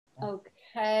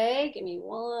Okay, give me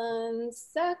one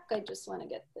sec. I just want to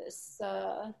get this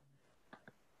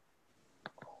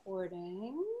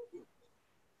recording.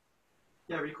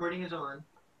 Yeah, recording is on.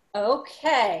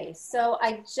 Okay, so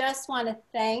I just want to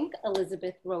thank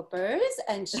Elizabeth Ropers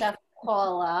and Chef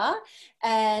Paula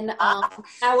and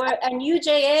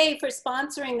UJA for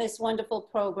sponsoring this wonderful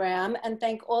program, and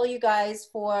thank all you guys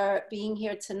for being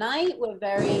here tonight. We're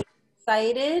very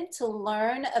excited to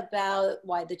learn about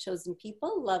why the chosen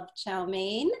people love chow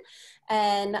mein.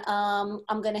 And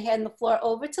I'm going to hand the floor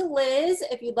over to Liz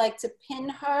if you'd like to pin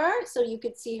her so you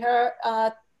could see her.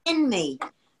 Pin me.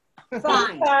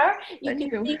 Fine. You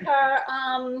can see her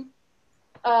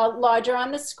larger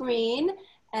on the screen,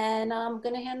 and I'm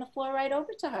going to hand the floor right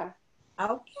over to her.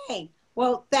 Okay.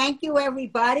 Well, thank you,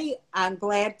 everybody. I'm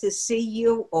glad to see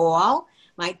you all.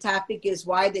 My topic is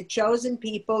why the chosen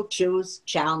people choose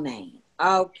chow mein.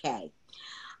 Okay.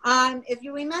 If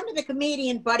you remember the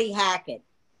comedian Buddy Hackett,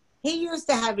 he used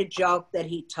to have a joke that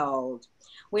he told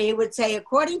where he would say,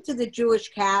 according to the Jewish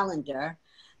calendar,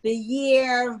 the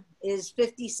year is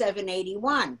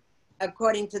 5781.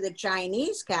 According to the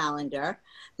Chinese calendar,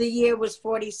 the year was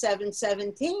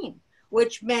 4717,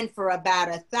 which meant for about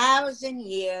 1,000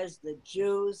 years, the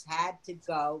Jews had to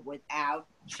go without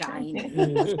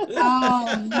Chinese.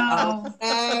 Oh, no.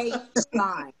 Okay,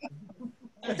 fine.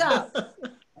 So,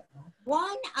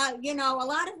 a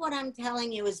lot of what I'm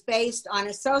telling you is based on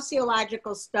a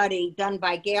sociological study done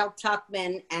by Gail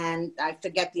Tuckman and I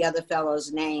forget the other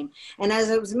fellow's name. And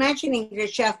as I was mentioning to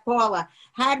Chef Paula,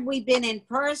 had we been in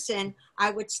person,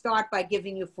 I would start by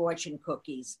giving you fortune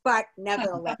cookies, but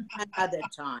nevertheless, another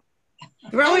time.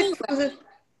 Anyway,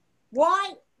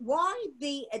 why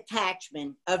the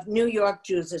attachment of New York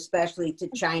Jews, especially to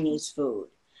Chinese food?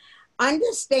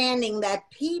 Understanding that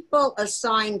people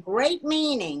assign great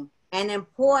meaning and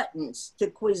importance to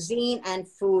cuisine and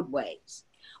foodways.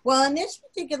 Well, in this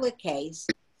particular case,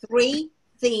 three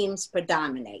themes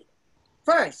predominate.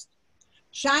 First,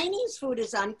 Chinese food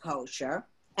is unkosher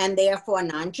and therefore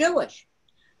non-Jewish,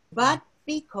 but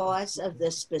because of the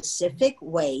specific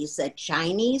ways that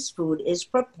Chinese food is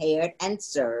prepared and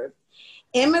served,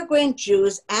 immigrant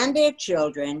Jews and their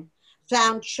children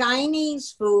found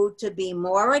Chinese food to be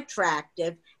more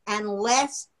attractive and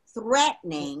less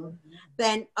threatening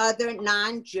than other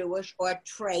non-Jewish or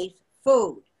trafe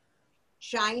food.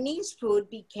 Chinese food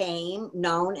became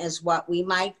known as what we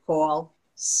might call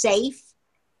safe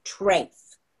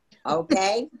trafe,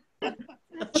 okay?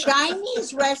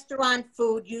 Chinese restaurant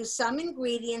food used some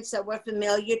ingredients that were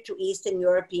familiar to Eastern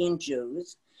European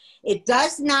Jews. It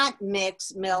does not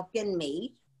mix milk and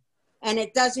meat, and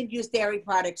it doesn't use dairy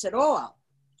products at all.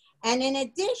 And in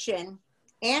addition,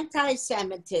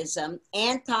 anti-Semitism,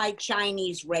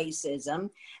 anti-Chinese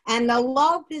racism, and the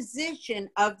low position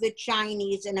of the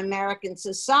Chinese in American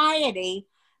society,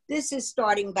 this is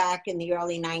starting back in the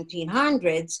early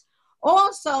 1900s,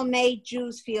 also made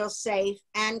Jews feel safe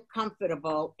and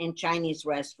comfortable in Chinese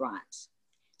restaurants.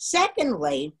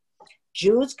 Secondly,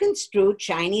 Jews construed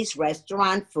Chinese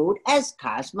restaurant food as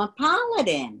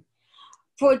cosmopolitan.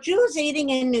 For Jews eating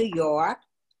in New York,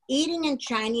 eating in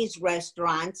Chinese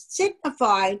restaurants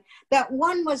signified that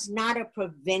one was not a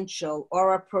provincial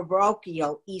or a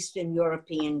parochial Eastern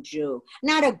European Jew,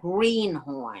 not a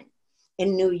greenhorn.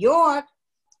 In New York,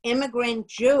 immigrant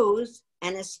Jews,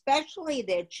 and especially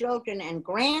their children and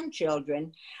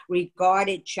grandchildren,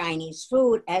 regarded Chinese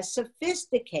food as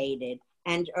sophisticated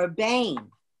and urbane.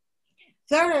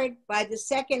 Third, by the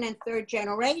second and third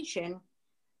generation,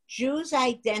 Jews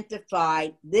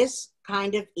identified this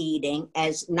kind of eating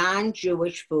as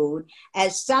non-Jewish food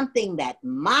as something that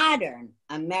modern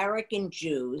American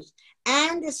Jews,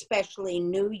 and especially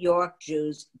New York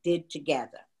Jews, did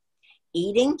together.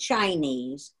 Eating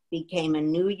Chinese became a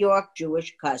New York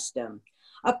Jewish custom,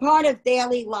 a part of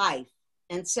daily life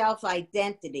and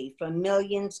self-identity for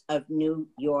millions of New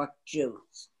York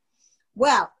Jews.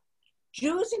 Well,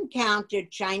 Jews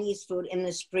encountered Chinese food in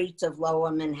the streets of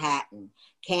Lower Manhattan.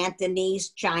 Cantonese,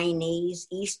 Chinese,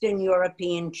 Eastern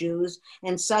European Jews,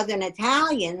 and Southern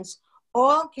Italians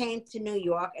all came to New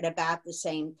York at about the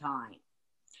same time.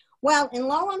 Well, in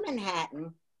Lower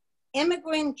Manhattan,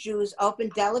 immigrant Jews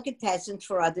opened delicatessens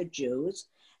for other Jews,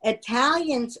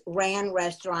 Italians ran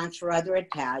restaurants for other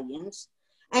Italians,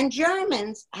 and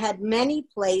Germans had many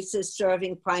places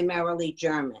serving primarily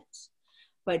Germans.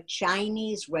 But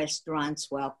Chinese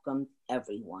restaurants welcomed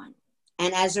everyone.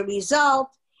 And as a result,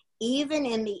 even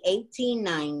in the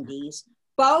 1890s,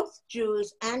 both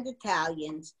Jews and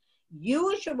Italians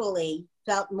usually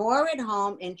felt more at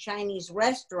home in Chinese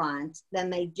restaurants than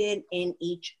they did in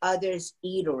each other's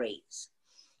eateries.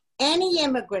 any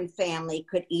immigrant family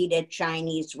could eat at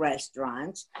Chinese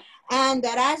restaurants, and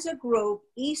that as a group,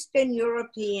 Eastern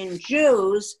European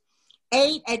Jews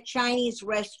ate at Chinese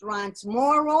restaurants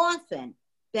more often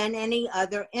than any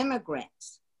other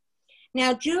immigrants.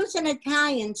 Now, Jews and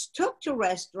Italians took to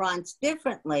restaurants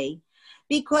differently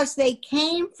because they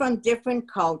came from different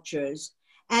cultures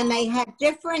and they had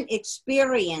different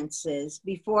experiences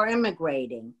before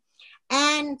immigrating.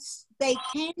 And they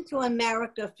came to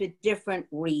America for different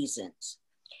reasons.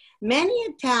 Many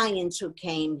Italians who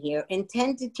came here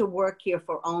intended to work here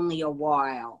for only a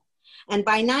while. And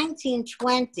by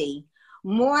 1920,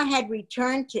 more had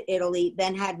returned to Italy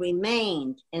than had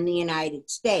remained in the United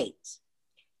States.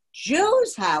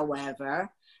 Jews,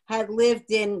 however, had lived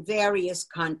in various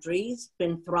countries,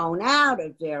 been thrown out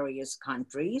of various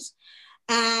countries,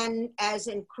 and as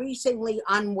increasingly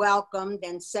unwelcomed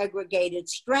and segregated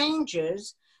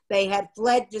strangers, they had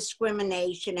fled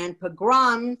discrimination and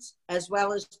pogroms as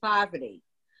well as poverty.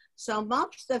 So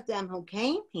most of them who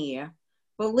came here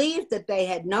believed that they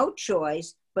had no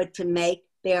choice but to make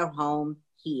their home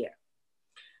here.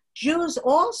 Jews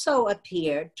also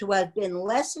appeared to have been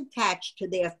less attached to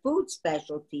their food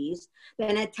specialties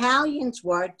than Italians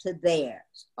were to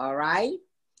theirs, all right?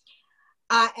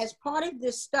 As part of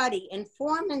this study,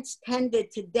 informants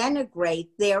tended to denigrate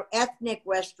their ethnic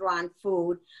restaurant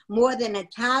food more than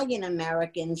Italian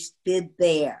Americans did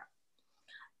there.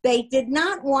 They did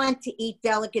not want to eat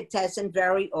delicatessen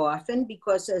very often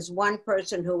because, as one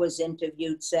person who was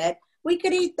interviewed said, we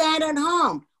could eat that at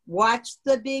home. What's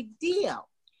the big deal?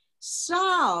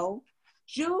 So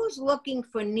Jews looking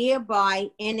for nearby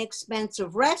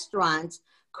inexpensive restaurants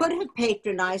could have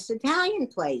patronized Italian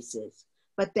places,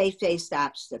 but they faced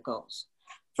obstacles.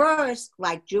 First,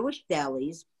 like Jewish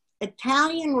delis,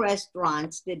 Italian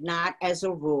restaurants did not, as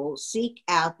a rule, seek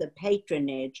out the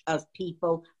patronage of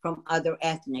people from other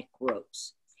ethnic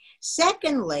groups.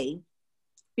 Secondly,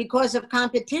 because of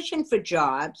competition for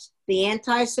jobs, the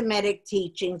anti-Semitic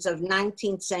teachings of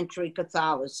 19th century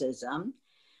Catholicism,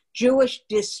 Jewish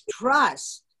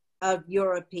distrust of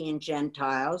European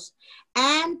Gentiles,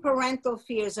 and parental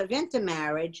fears of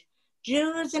intermarriage,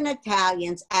 Jews and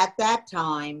Italians at that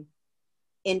time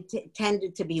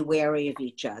tended to be wary of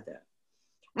each other.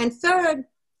 And third,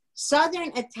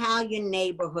 Southern Italian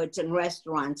neighborhoods and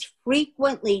restaurants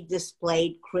frequently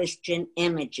displayed Christian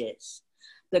images.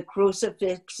 The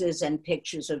crucifixes and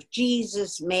pictures of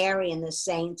Jesus, Mary, and the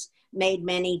saints made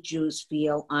many Jews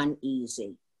feel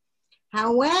uneasy.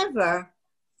 However,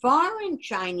 foreign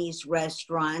Chinese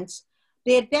restaurants,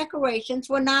 their decorations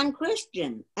were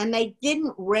non-Christian, and they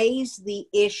didn't raise the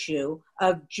issue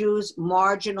of Jews'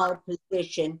 marginal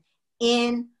position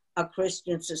in a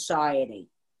Christian society.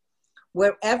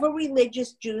 Wherever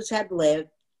religious Jews had lived,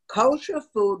 kosher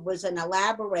food was an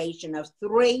elaboration of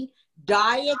 3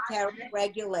 dietary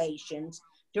regulations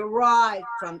derived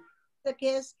from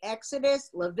Exodus,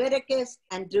 Leviticus,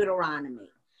 and Deuteronomy.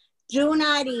 Do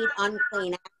not eat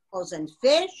unclean animals and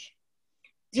fish.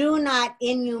 Do not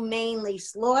inhumanely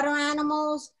slaughter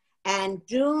animals, and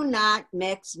do not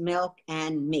mix milk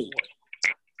and meat.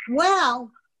 Well,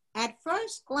 at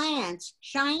first glance,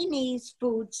 Chinese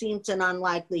food seems an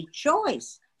unlikely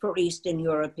choice for Eastern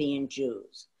European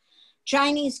Jews.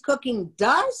 Chinese cooking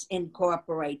does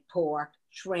incorporate pork,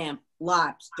 shrimp,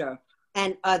 lobster,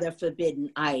 and other forbidden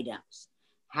items.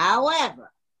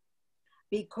 However,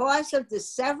 because of the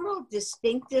several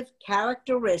distinctive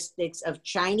characteristics of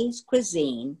Chinese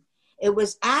cuisine, it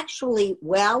was actually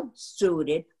well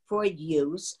suited for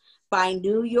use by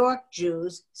New York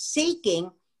Jews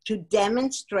seeking to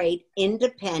demonstrate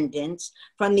independence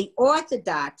from the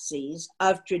orthodoxies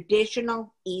of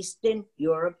traditional Eastern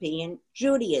European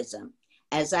Judaism.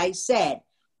 As I said,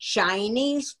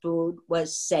 Chinese food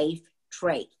was safe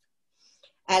trade.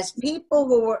 As people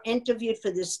who were interviewed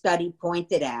for this study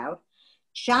pointed out,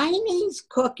 Chinese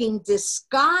cooking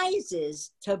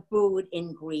disguises tabooed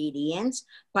ingredients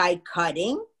by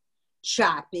cutting,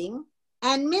 chopping,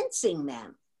 and mincing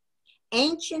them.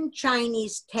 Ancient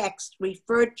Chinese texts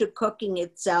referred to cooking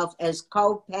itself as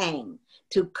ko pang,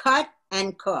 to cut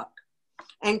and cook.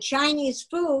 And Chinese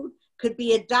food could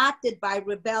be adopted by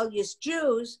rebellious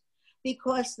Jews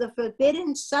because the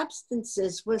forbidden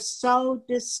substances were so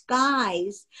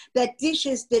disguised that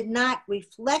dishes did not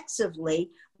reflexively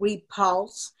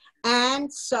repulse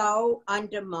and so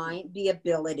undermine the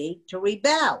ability to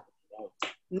rebel.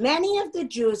 Many of the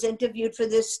Jews interviewed for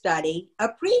this study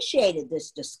appreciated this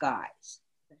disguise.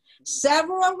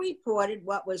 Several reported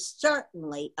what was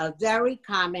certainly a very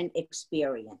common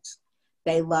experience.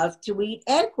 They loved to eat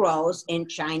egg rolls in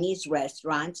Chinese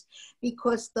restaurants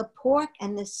because the pork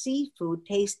and the seafood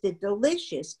tasted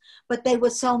delicious, but they were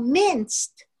so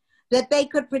minced that they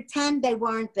could pretend they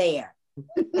weren't there.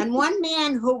 And one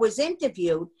man who was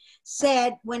interviewed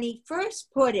said when he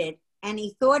first put it and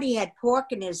he thought he had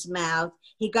pork in his mouth,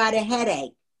 he got a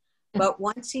headache. But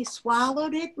once he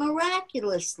swallowed it,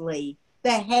 miraculously,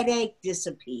 the headache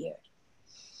disappeared.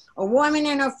 A woman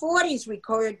in her 40s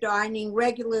recorded dining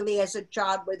regularly as a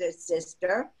child with her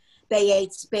sister. They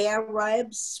ate spare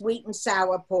ribs, sweet and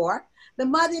sour pork. The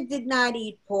mother did not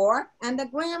eat pork, and the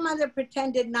grandmother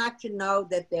pretended not to know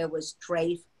that there was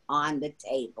trafe on the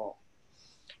table.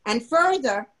 And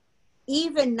further,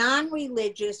 even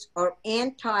non-religious or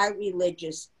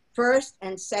anti-religious first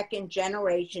and second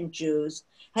generation Jews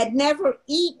had never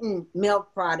eaten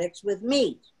milk products with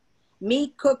meat.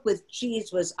 Meat cooked with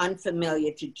cheese was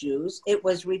unfamiliar to Jews. It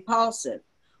was repulsive.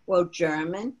 Well,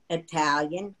 German,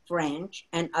 Italian, French,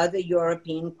 and other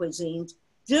European cuisines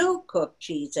do cook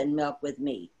cheese and milk with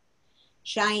meat.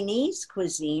 Chinese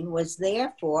cuisine was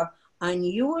therefore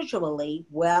unusually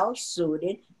well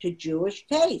suited to Jewish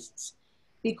tastes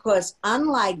because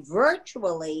unlike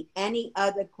virtually any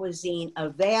other cuisine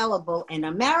available in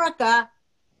America,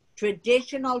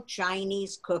 traditional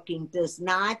Chinese cooking does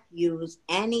not use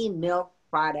any milk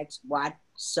products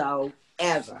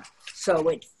whatsoever. So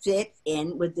it fit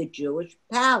in with the Jewish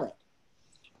palate.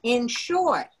 In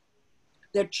short,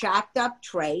 the chopped up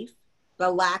trafe, the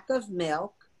lack of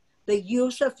milk, the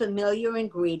use of familiar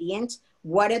ingredients.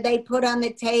 What do they put on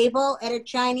the table at a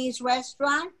Chinese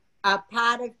restaurant? A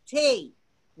pot of tea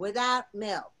without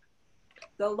milk.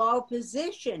 The low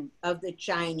position of the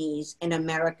Chinese in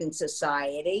American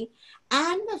society,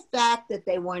 and the fact that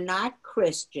they were not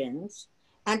Christians,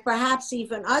 and perhaps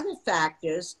even other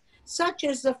factors, such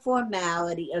as the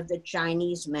formality of the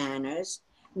Chinese manners,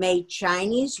 made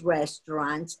Chinese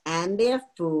restaurants and their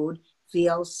food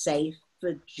feel safe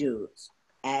for Jews.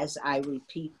 As I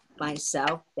repeat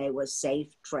myself, they were safe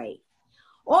trade.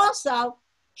 Also,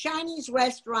 Chinese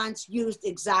restaurants used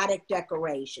exotic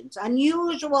decorations,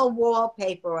 unusual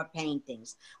wallpaper or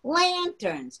paintings,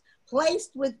 lanterns, plates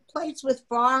with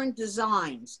foreign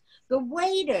designs. The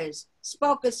waiters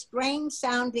spoke a strange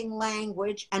sounding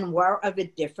language and were of a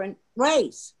different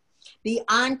race. The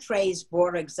entrees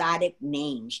bore exotic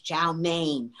names: chow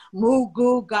mein,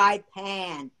 mugu gai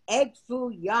pan, egg foo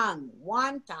young,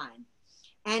 wonton.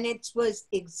 And it was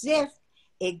as if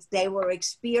they were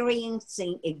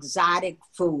experiencing exotic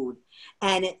food,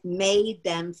 and it made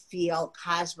them feel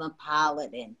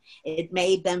cosmopolitan. It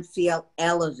made them feel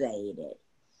elevated.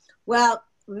 Well,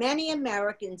 many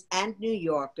Americans and New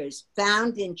Yorkers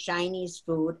found in Chinese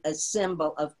food a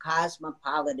symbol of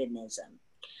cosmopolitanism.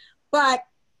 But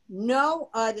no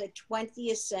other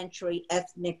 20th century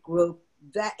ethnic group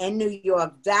in New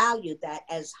York valued that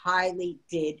as highly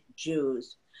did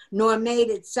Jews, nor made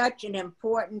it such an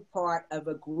important part of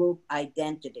a group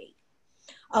identity.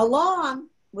 Along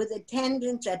with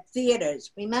attendance at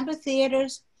theaters, remember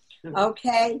theaters?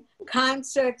 Okay,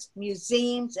 concerts,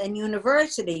 museums, and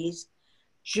universities,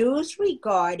 Jews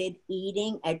regarded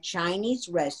eating at Chinese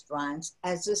restaurants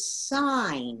as a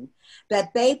sign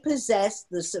that they possessed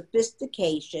the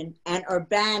sophistication and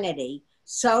urbanity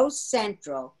so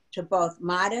central to both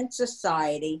modern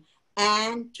society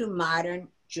and to modern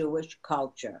Jewish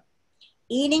culture.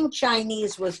 Eating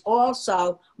Chinese was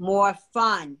also more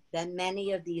fun than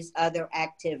many of these other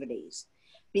activities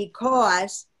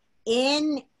because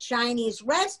in Chinese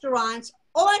restaurants,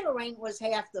 ordering was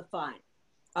half the fun,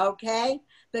 okay?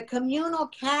 The communal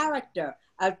character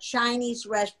of Chinese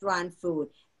restaurant food.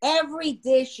 Every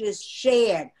dish is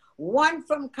shared. One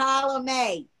from column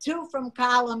A, two from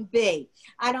column B.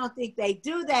 I don't think they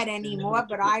do that anymore,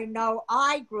 but I know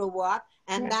I grew up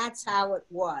and that's how it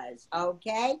was,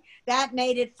 okay? That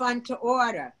made it fun to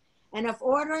order. And if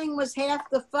ordering was half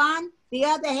the fun, the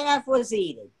other half was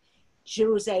eating.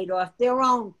 Jews ate off their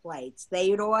own plates.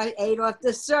 They ate off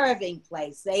the serving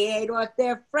plates. They ate off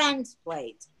their friends'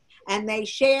 plates. And they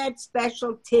shared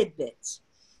special tidbits.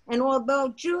 And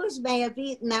although Jews may have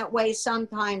eaten that way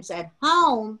sometimes at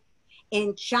home,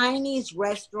 in Chinese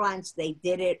restaurants, they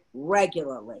did it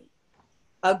regularly.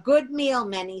 A good meal,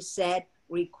 many said,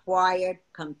 required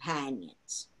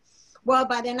companions. Well,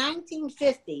 by the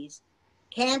 1950s,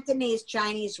 Cantonese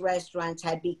Chinese restaurants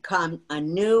had become a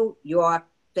New York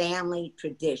family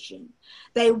tradition.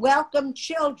 They welcomed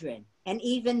children and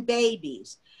even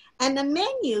babies. And the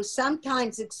menu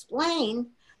sometimes explained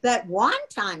that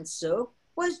wonton soup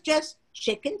was just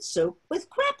chicken soup with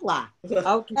krepla,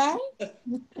 okay?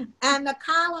 And the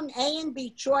column A and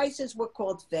B choices were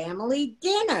called family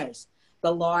dinners.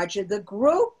 The larger the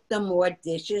group, the more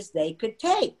dishes they could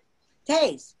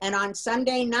taste. And on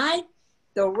Sunday night,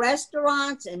 the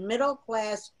restaurants in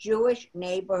middle-class Jewish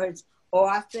neighborhoods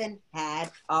often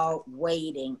had a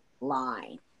waiting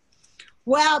line.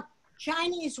 Well,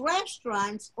 Chinese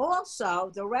restaurants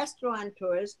also, the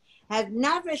restaurateurs have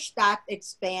never stopped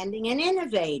expanding and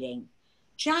innovating.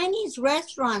 Chinese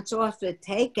restaurants offered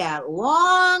takeout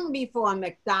long before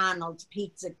McDonald's,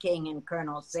 Pizza King, and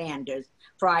Colonel Sanders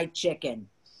fried chicken.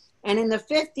 And in the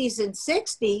 50s and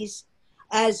 60s,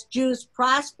 as Jews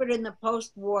prospered in the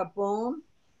post-war boom,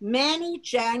 many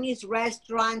Chinese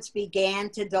restaurants began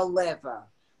to deliver.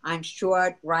 I'm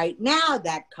sure right now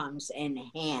that comes in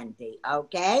handy,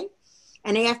 okay?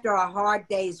 And after a hard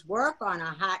day's work on a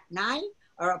hot night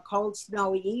or a cold,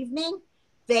 snowy evening,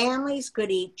 families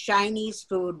could eat Chinese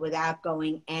food without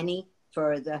going any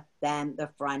further than the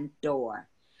front door.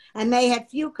 And they had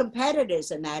few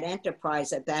competitors in that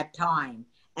enterprise at that time,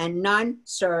 and none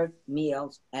served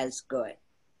meals as good.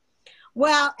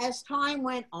 Well, as time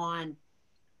went on,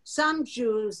 some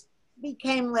Jews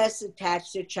became less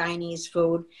attached to Chinese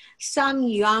food. Some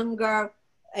younger,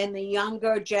 in the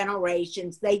younger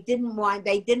generations, they didn't want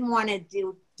to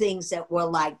do things that were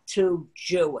like too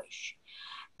Jewish.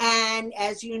 And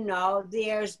as you know,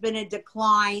 there's been a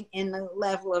decline in the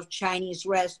level of Chinese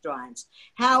restaurants.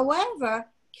 However,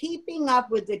 keeping up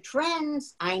with the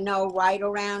trends, I know right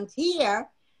around here,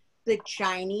 the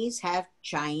Chinese have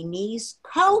Chinese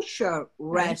kosher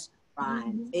restaurants.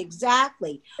 Mm-hmm.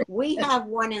 Exactly. We have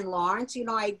one in Lawrence. You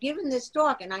know, I'd given this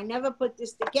talk and I never put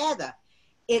this together.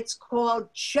 It's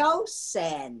called Chow.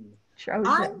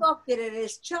 I looked at it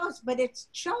as chosen, but it's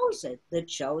chosen, the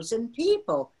chosen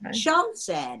people, right.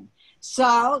 Chosen.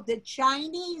 So the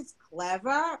Chinese,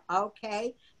 clever,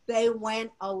 okay, they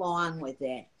went along with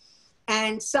it.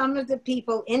 And some of the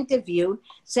people interviewed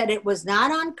said it was not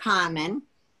uncommon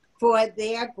for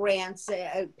their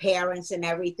parents and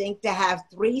everything to have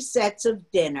 3 sets of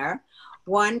dinner,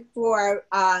 one for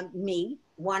meat,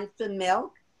 one for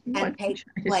milk, and paper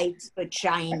plates for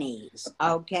Chinese,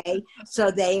 okay? So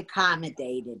they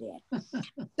accommodated it.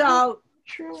 So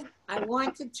true. I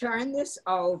want to turn this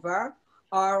over,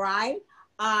 all right?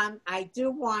 I do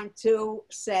want to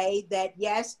say that,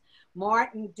 yes,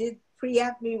 Martin did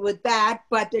preempt me with that,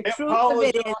 but the truth of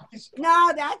it is,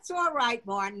 no, that's all right,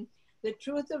 Martin. The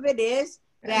truth of it is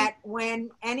that when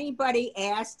anybody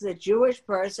asks a Jewish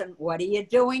person, what are you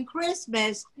doing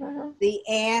Christmas? The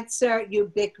answer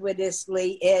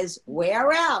ubiquitously is,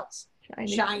 where else?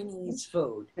 Chinese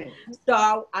food.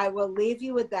 So I will leave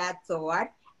you with that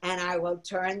thought, and I will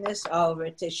turn this over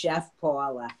to Chef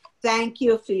Paula. Thank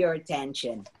you for your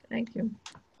attention. Thank you.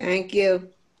 Thank you.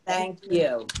 Thank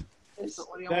you.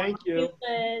 Thank you.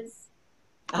 Liz.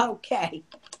 Okay.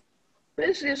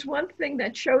 Liz, there's one thing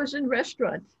that shows in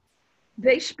restaurants.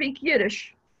 They speak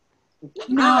Yiddish.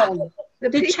 No.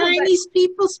 The Chinese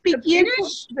people speak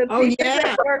Yiddish? The people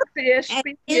that work there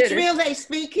speak Yiddish. Israel, they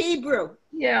speak Hebrew.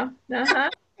 Yeah. No,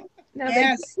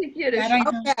 yes, they speak Yiddish.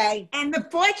 Okay. And the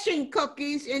fortune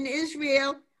cookies in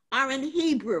Israel are in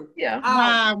Hebrew. Yeah.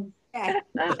 Wow. Okay.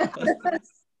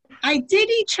 I did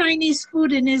eat Chinese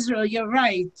food in Israel. You're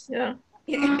right. Yeah.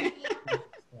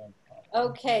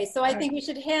 Okay, so I think we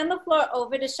should hand the floor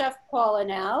over to Chef Paula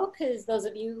now, because those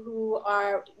of you who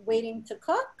are waiting to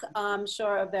cook, I'm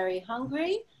sure are very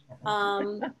hungry.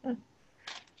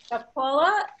 Chef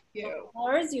Paula, the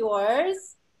floor is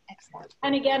yours. Excellent.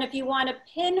 And again, if you want to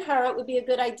pin her, it would be a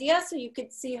good idea so you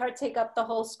could see her take up the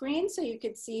whole screen, so you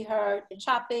could see her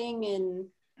chopping and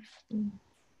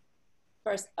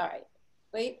first, all right,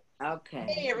 wait. Okay.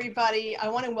 Hey everybody, I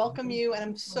want to welcome you and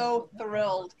I'm so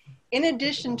thrilled. In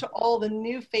addition to all the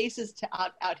new faces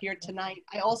out here tonight,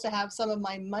 I also have some of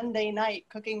my Monday night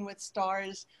Cooking with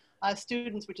Stars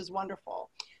students, which is wonderful.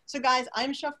 So guys,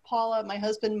 I'm Chef Paula. My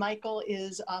husband Michael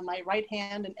is my right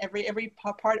hand in every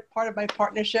part of my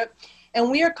partnership.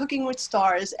 And we are Cooking with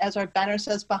Stars, as our banner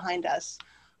says behind us.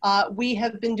 We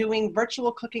have been doing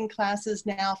virtual cooking classes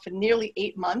now for nearly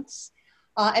 8 months.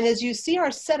 And as you see our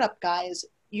setup, guys,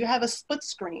 you have a split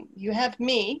screen. You have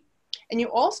me, and you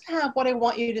also have what I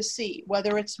want you to see,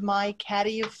 whether it's my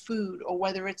caddy of food or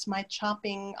whether it's my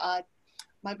chopping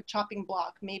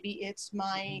block. Maybe it's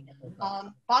my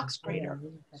box grater.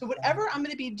 So whatever I'm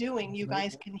going to be doing, you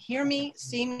guys can hear me,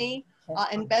 see me,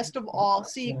 and best of all,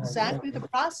 see exactly the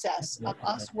process of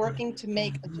us working to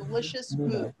make a delicious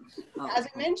food. As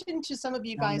I mentioned to some of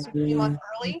you guys who came on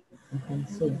early,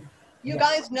 you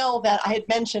guys know that I had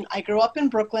mentioned I grew up in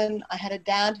Brooklyn. I had a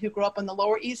dad who grew up on the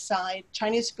Lower East Side.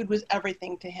 Chinese food was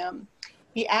everything to him.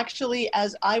 He actually,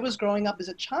 as I was growing up as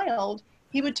a child,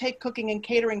 he would take cooking and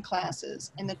catering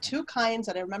classes. And the two kinds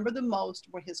that I remember the most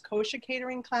were his kosher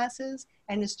catering classes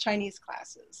and his Chinese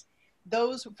classes.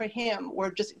 Those for him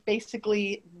were just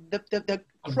basically the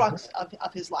crux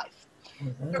of his life.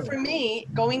 So for me,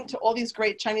 going to all these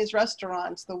great Chinese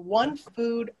restaurants, the one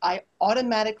food I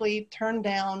automatically turned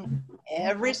down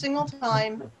every single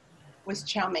time was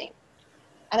chow mein.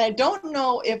 And I don't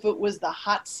know if it was the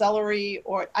hot celery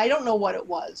or I don't know what it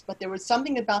was, but there was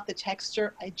something about the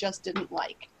texture I just didn't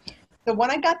like. So when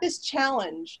I got this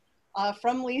challenge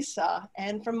from Lisa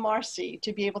and from Marcy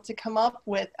to be able to come up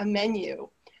with a menu,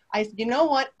 I said, you know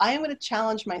what? I am going to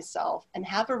challenge myself and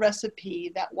have a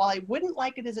recipe that while I wouldn't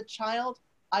like it as a child,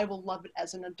 I will love it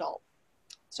as an adult.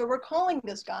 So we're calling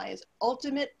this, guys,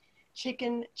 Ultimate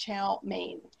Chicken Chow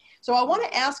Mein. So I want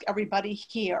to ask everybody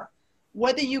here,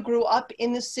 whether you grew up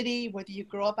in the city, whether you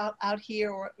grew up out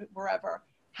here or wherever,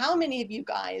 how many of you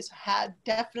guys had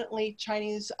definitely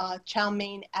Chinese chow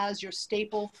mein as your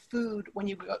staple food when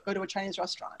you go to a Chinese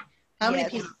restaurant? How many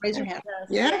people? Raise your hand.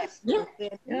 Yes. Yeah.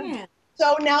 Yeah.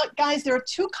 So now, guys, there are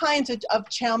two kinds of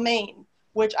chow mein,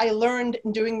 which I learned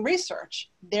in doing research.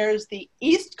 There's the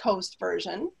East Coast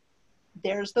version.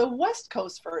 There's the West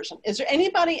Coast version. Is there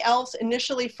anybody else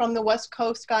initially from the West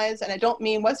Coast, guys? And I don't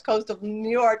mean West Coast of New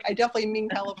York. I definitely mean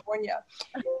California.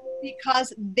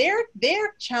 Because their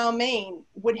chow mein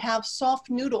would have soft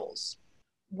noodles,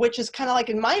 which is kind of like,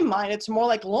 in my mind, it's more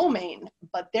like lo mein.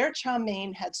 But their chow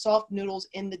mein had soft noodles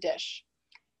in the dish.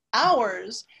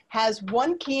 Ours has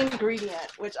one key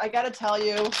ingredient, which I got to tell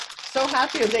you, so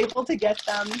happy I was able to get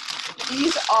them.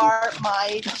 These are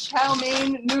my chow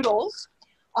mein noodles.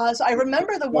 So I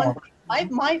remember the one,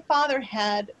 my father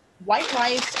had white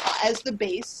rice as the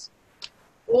base,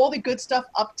 all the good stuff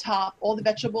up top, all the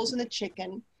vegetables and the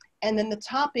chicken, and then the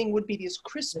topping would be these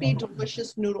crispy,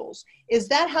 delicious noodles. Is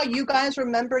that how you guys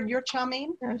remembered your chow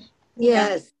mein?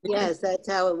 Yes, yes, that's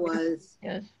how it was.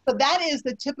 Yes. So that is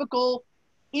the typical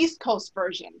East Coast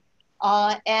version.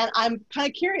 And I'm kind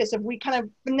of curious if we kind of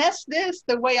finesse this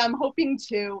the way I'm hoping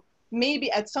to.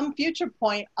 Maybe at some future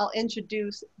point, I'll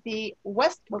introduce the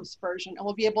West Coast version and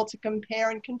we'll be able to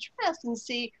compare and contrast and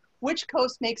see which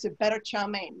coast makes a better chow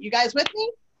mein. You guys with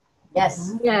me?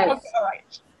 Yes. Yes. Okay, all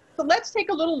right. So let's take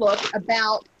a little look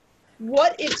about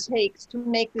what it takes to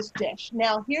make this dish.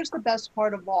 Now, here's the best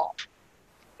part of all.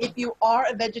 If you are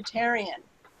a vegetarian,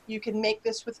 you can make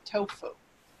this with tofu.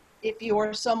 If you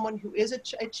are someone who is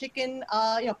a chicken,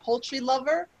 poultry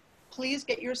lover, please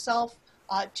get yourself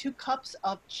 2 cups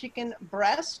of chicken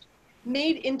breast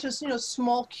made into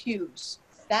small cubes.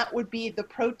 That would be the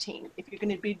protein. If you're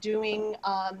going to be doing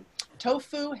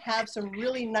tofu, have some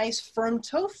really nice firm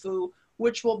tofu,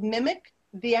 which will mimic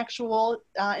the actual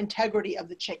integrity of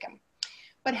the chicken.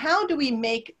 But how do we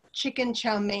make chicken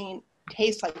chow mein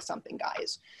taste like something,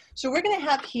 guys? So we're going to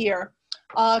have here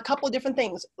a couple of different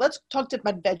things. Let's talk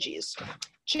about veggies.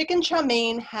 Chicken chow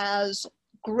mein has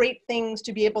great things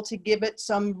to be able to give it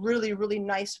some really, really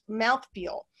nice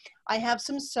mouthfeel. I have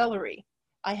some celery.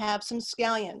 I have some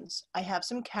scallions. I have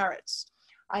some carrots.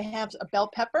 I have a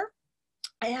bell pepper.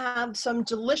 I have some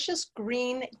delicious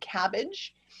green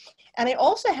cabbage. And I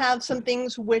also have some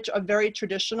things which are very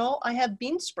traditional. I have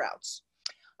bean sprouts.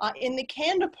 In the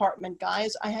canned department,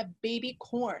 guys, I have baby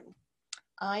corn.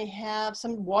 I have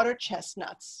some water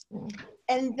chestnuts.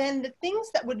 And then the things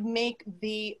that would make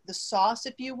the sauce,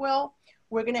 if you will,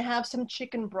 we're going to have some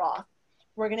chicken broth.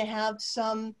 We're going to have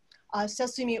some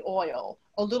sesame oil,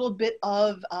 a little bit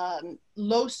of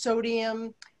low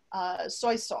sodium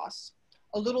soy sauce,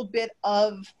 a little bit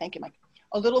of, thank you, Mike,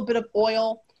 a little bit of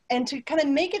oil. And to kind of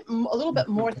make it a little bit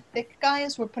more thick,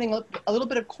 guys, we're putting a little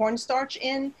bit of cornstarch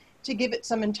in to give it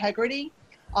some integrity,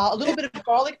 a little bit of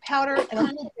garlic powder, and a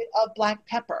little bit of black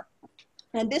pepper.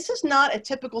 And this is not a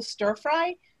typical stir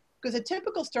fry, because a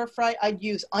typical stir fry, I'd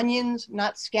use onions,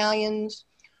 not scallions.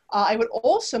 I would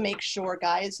also make sure,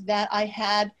 guys, that I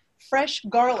had fresh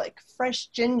garlic, fresh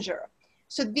ginger.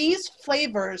 So these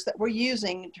flavors that we're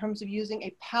using in terms of using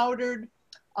a powdered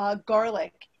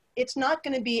garlic, it's not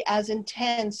going to be as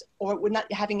intense, or we're not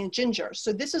having a ginger.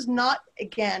 So this is not,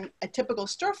 again, a typical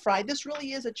stir fry. This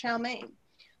really is a chow mein.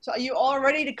 So are you all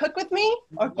ready to cook with me,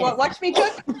 or Yes. watch me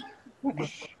cook?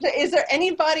 Is there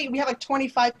anybody? We have like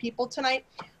 25 people tonight.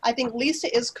 I think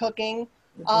Lisa is cooking.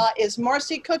 Is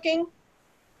Marcy cooking?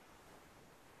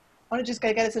 I want to just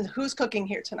get a sense of who's cooking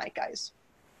here tonight, guys.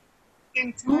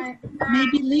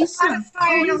 Maybe Lisa.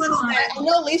 A little bit. I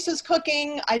know Lisa's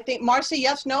cooking. I think Marcy,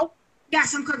 yes, no?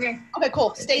 Yes, I'm cooking. Okay,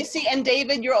 cool. Stacy and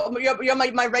David, you're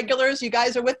my regulars. You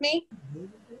guys are with me?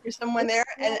 You're someone there?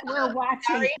 And We're watching.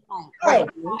 Harry? Hey,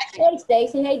 hey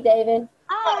Stacy. Hey David.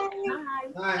 Hi.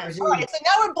 All right, so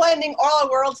now we're blending all our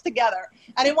worlds together.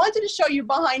 And I wanted to show you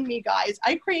behind me, guys.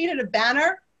 I created a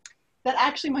banner that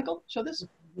actually, Michael, show this.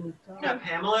 Yeah,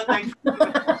 Pamela, thanks.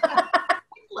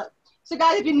 So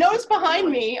guys, if you notice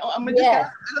behind me, I'm gonna just get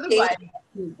another way.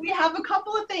 We have a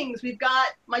couple of things. We've got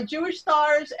my Jewish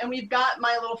stars and we've got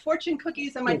my little fortune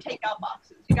cookies and my takeout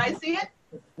boxes. You guys see it?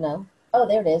 No. Oh,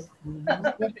 there it is.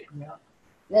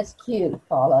 That's cute,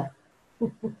 Paula.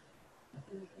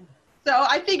 So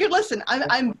I figured, listen,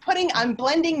 I'm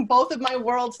blending both of my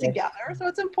worlds together. So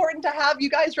it's important to have you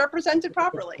guys represented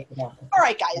properly. All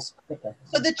right, guys.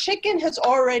 So the chicken has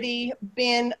already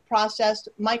been processed.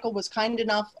 Michael was kind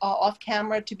enough off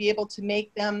camera to be able to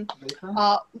make them,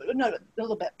 no, a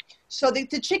little bit. So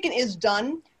the chicken is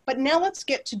done, but now let's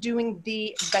get to doing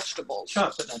the vegetables.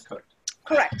 Chopped but not cooked.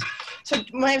 Correct. So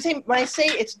when I say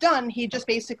it's done, he just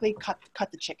basically cut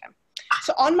the chicken.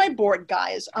 So on my board,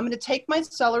 guys, I'm going to take my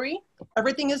celery.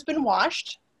 Everything has been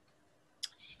washed.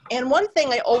 And one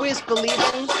thing I always believe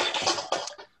in,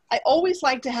 I always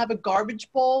like to have a garbage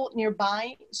bowl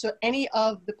nearby. So any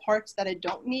of the parts that I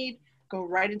don't need go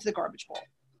right into the garbage bowl.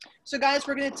 So guys,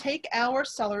 we're going to take our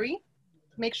celery,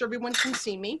 make sure everyone can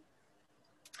see me.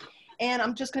 And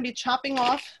I'm just going to be chopping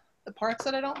off the parts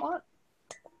that I don't want.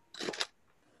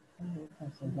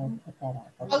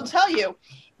 I'll tell you,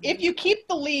 if you keep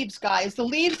the leaves, guys, the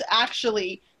leaves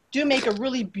actually do make a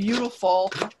really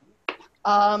beautiful flavor.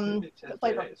 I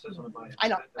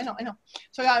know.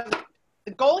 So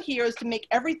the goal here is to make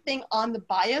everything on the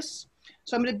bias.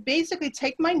 So I'm going to basically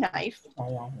take my knife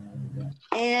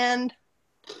and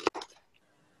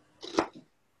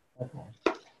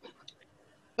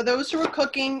for those who are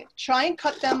cooking, try and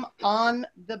cut them on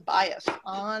the bias,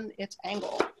 on its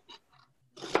angle.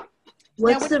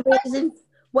 What's the reason?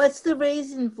 What's the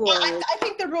reason for it? I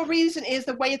think the real reason is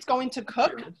the way it's going to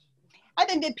cook. I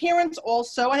think the appearance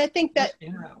also, and I think that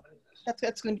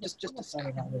that's going to be just a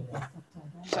second.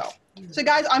 So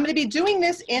guys, I'm going to be doing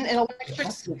this in an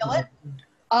electric skillet.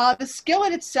 The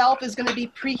skillet itself is going to be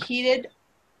preheated,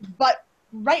 but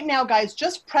right now, guys,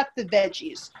 just prep the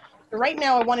veggies. So right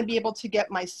now, I want to be able to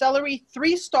get my celery,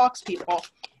 3 stalks, people.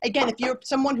 Again, if you're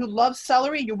someone who loves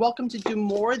celery, you're welcome to do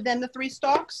more than the 3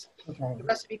 stalks. Okay. The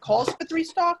recipe calls for 3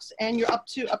 stalks, and you're up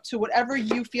to whatever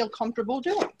you feel comfortable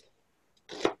doing.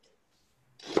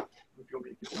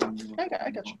 Okay,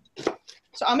 I got you.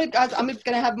 So I'm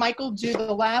gonna have Michael do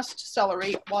the last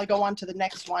celery while I go on to the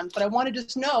next one. But I want to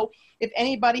just know if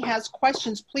anybody has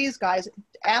questions, please, guys,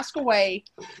 ask away.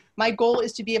 My goal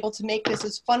is to be able to make this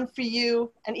as fun for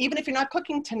you. And even if you're not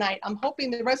cooking tonight, I'm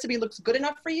hoping the recipe looks good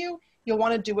enough for you. You'll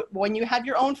want to do it when you have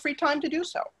your own free time to do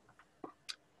so.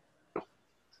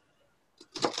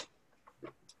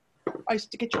 I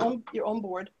used to get your own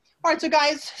board. All right, so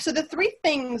guys, so the 3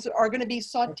 things are going to be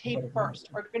sauteed first.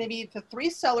 Are going to be the 3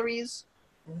 celeries,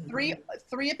 three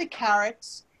of the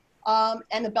carrots,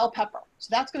 and the bell pepper. So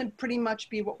that's going to pretty much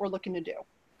be what we're looking to do.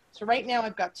 So right now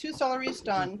I've got 2 celeries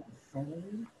done.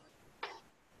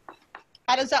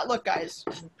 How does that look, guys?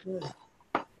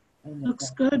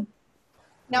 Looks good.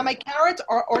 Now my carrots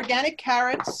are organic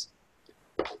carrots.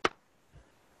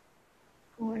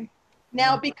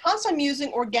 Now, because I'm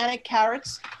using organic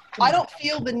carrots, I don't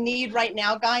feel the need right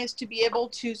now, guys, to be able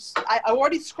to, I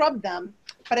already scrubbed them,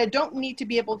 but I don't need to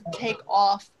be able to take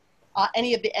off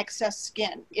any of the excess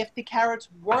skin. If the carrots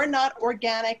were not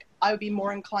organic, I would be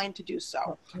more inclined to do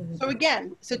so. So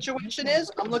again, the situation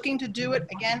is, I'm looking to do it,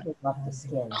 again,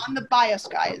 on the bias,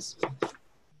 guys.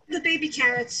 The baby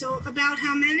carrots, so about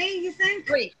how many, you think?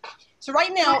 3. So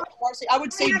right now, I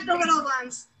would say— I have the little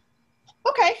ones.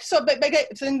 Okay, so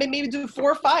so then maybe do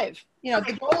 4 or 5. You know,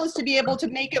 the goal is to be able to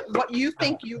make it what you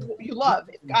think you love.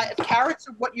 If carrots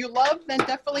are what you love, then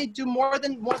definitely do more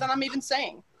than I'm even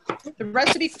saying. The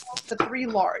recipe calls for 3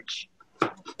 large.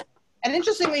 And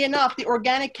interestingly enough, the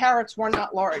organic carrots were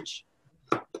not large.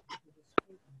 The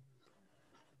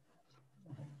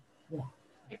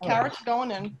carrots going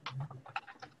in.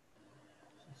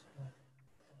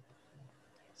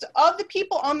 So of the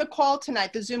people on the call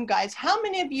tonight, the Zoom guys, how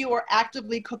many of you are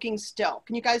actively cooking still?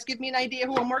 Can you guys give me an idea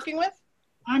who I'm working with?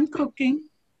 I'm cooking.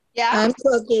 Yeah? I'm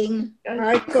cooking.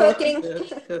 I'm cooking.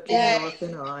 Cooking off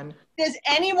and on. Does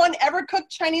anyone ever cook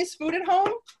Chinese food at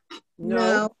home?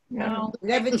 No. No.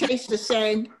 Never taste the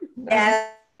same.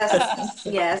 Yes.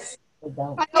 Yes. You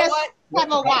know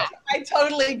what? I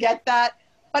totally get that.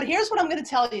 But here's what I'm going to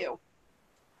tell you.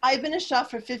 I've been a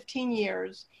chef for 15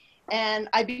 years. And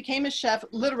I became a chef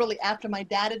literally after my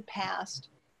dad had passed.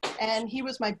 And he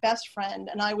was my best friend.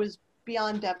 And I was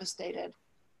beyond devastated.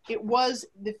 It was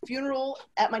the funeral,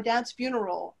 at my dad's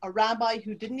funeral, a rabbi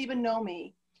who didn't even know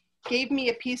me gave me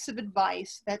a piece of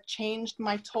advice that changed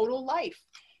my total life.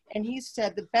 And he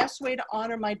said, the best way to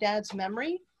honor my dad's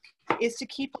memory is to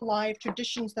keep alive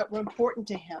traditions that were important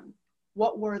to him.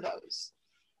 What were those?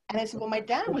 And I said, well, my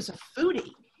dad was a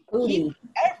foodie. He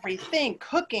everything,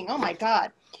 cooking, oh my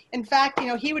God. In fact,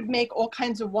 he would make all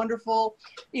kinds of wonderful,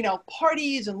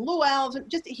 parties and luau's,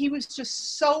 and he was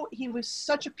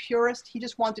such a purist. He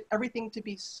just wanted everything to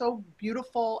be so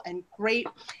beautiful and great.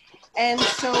 And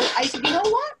so I said, you know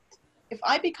what? If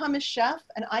I become a chef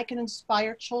and I can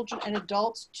inspire children and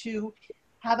adults to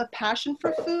have a passion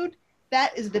for food,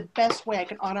 that is the best way I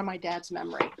can honor my dad's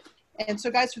memory. And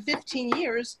so guys, for 15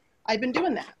 years, I've been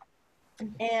doing that.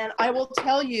 And I will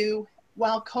tell you,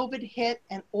 while COVID hit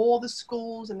and all the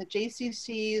schools and the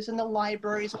JCCs and the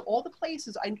libraries, all the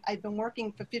places I've been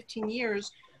working for 15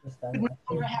 years would no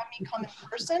longer have me come in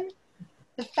person,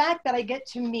 the fact that I get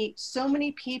to meet so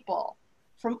many people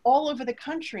from all over the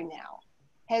country now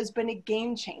has been a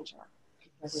game changer.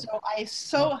 So I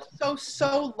so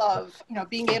love,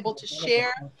 being able to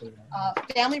share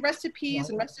family recipes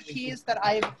and recipes that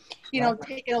I've,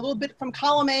 taken a little bit from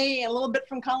column A and a little bit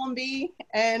from column B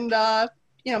and,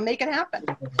 make it happen.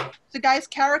 So guys,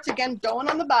 carrots again, going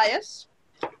on the bias.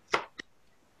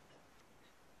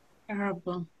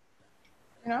 Terrible.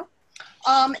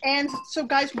 And so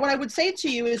guys, what I would say to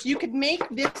you is you could make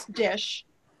this dish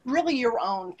really your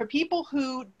own. For people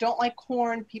who don't like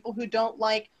corn, people who don't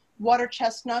like water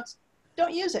chestnuts,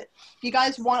 don't use it. If you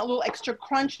guys want a little extra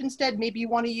crunch instead, maybe you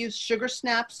want to use sugar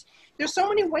snaps. There's so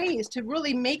many ways to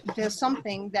really make this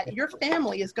something that your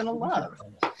family is going to love.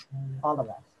 All of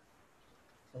us.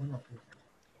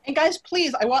 And guys,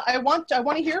 please, I want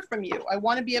to hear from you. I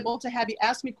want to be able to have you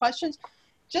ask me questions.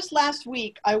 Just last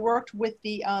week, I worked with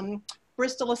the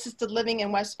Bristol Assisted Living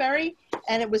in Westbury,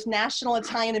 and it was National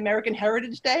Italian American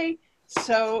Heritage Day.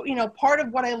 So, part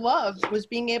of what I loved was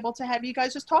being able to have you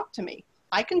guys just talk to me.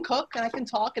 I can cook and I can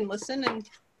talk and listen and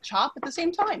chop at the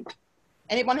same time.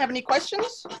 Anyone have any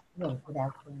questions?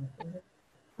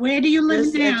 Where do you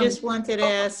live now? I just wanted to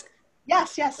ask.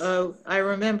 Yes, yes. I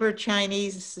remember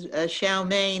Chinese chow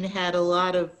mein had a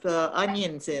lot of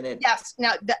onions in it. Yes,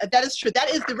 now that is true. That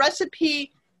is the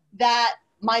recipe that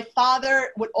my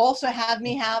father would also have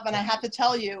me have, and I have to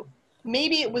tell you,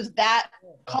 maybe it was that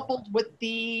coupled with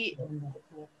the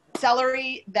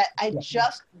celery that I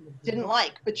just didn't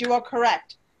like, but you are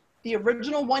correct. The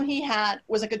original one he had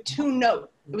was like a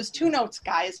 2-note. It was 2 notes,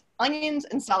 guys, onions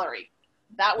and celery.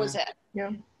 That was it.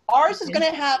 Yeah. Ours is going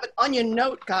to have an onion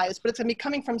note, guys, but it's going to be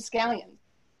coming from scallions.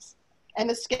 And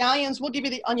the scallions will give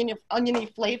you the oniony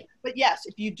flavor. But yes,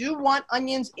 if you do want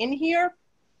onions in here,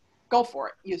 go for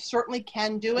it. You certainly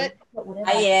can do it.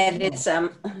 I added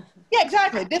some. Yeah,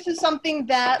 exactly. This is something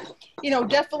that,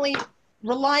 definitely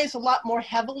relies a lot more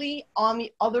heavily on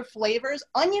the other flavors.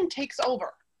 Onion takes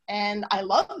over, and I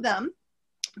love them,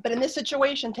 but in this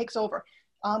situation, takes over.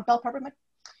 Bell pepper, Mike?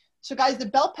 So guys, the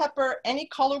bell pepper, any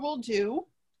color will do.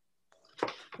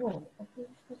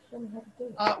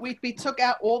 We took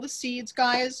out all the seeds,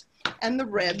 guys, and the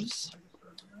ribs.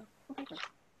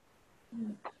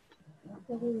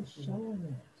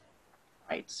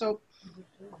 Right, so.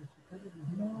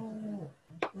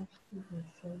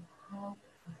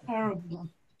 Terrible.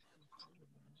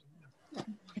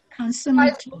 So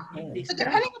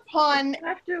depending upon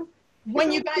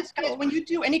when you guys, when you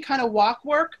do any kind of wok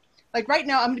work, like right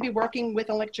now I'm going to be working with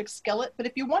an electric skillet, but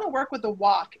if you want to work with a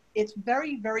wok, it's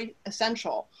very, very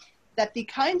essential that the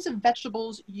kinds of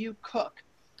vegetables you cook,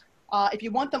 if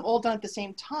you want them all done at the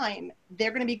same time,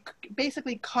 they're going to be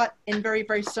basically cut in very,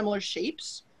 very similar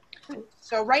shapes.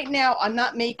 So right now I'm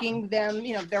not making them,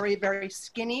 very, very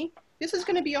skinny. This is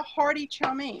going to be a hearty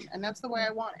chow mein, and that's the way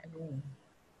I want it.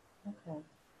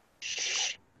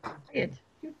 Okay.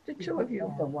 The 2 of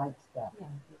you. The white stuff.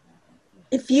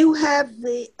 If you have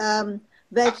the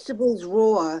vegetables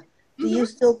raw, do you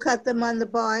still cut them on the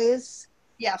bias?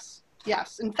 Yes,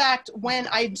 yes. In fact, when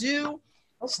I do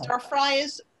stir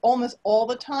fries almost all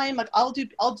the time, like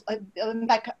in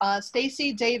fact,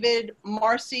 Stacy, David,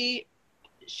 Marcy,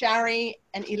 Shari,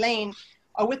 and Elaine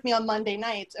are with me on Monday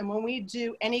nights. And when we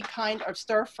do any kind of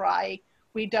stir fry,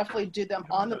 we definitely do them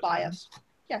on the bias.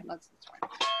 Yeah, that's fine.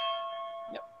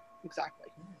 Yep, exactly.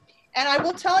 And I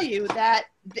will tell you that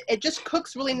it just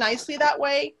cooks really nicely that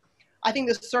way. I think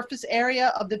the surface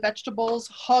area of the vegetables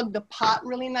hug the pot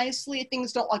really nicely.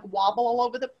 Things don't like wobble all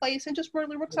over the place and just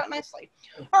really works out nicely.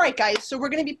 All right, guys, so we're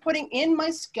going to be putting in my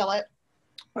skillet,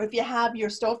 or if you have your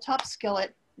stovetop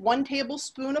skillet, 1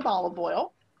 tablespoon of olive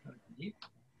oil.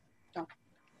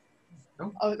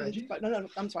 No. Oh, no,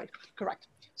 I'm sorry. Correct.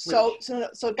 So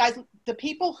guys, the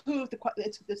people who,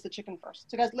 it's the chicken first.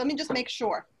 So guys, let me just make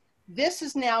sure. This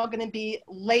is now going to be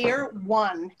layer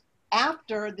 1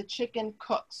 after the chicken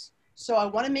cooks. So I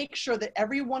want to make sure that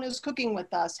everyone who's cooking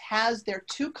with us has their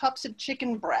 2 cups of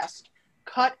chicken breast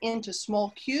cut into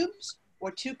small cubes,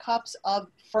 or 2 cups of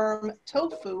firm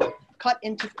tofu cut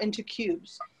into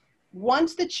cubes.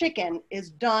 Once the chicken is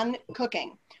done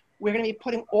cooking, we're going to be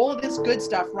putting all of this good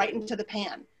stuff right into the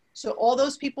pan. So all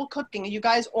those people cooking, you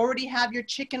guys already have your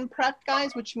chicken prepped,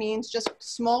 guys, which means just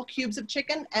small cubes of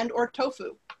chicken and or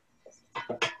tofu.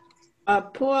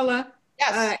 Paula,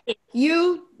 yes. If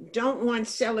you don't want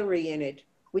celery in it,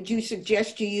 would you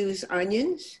suggest you use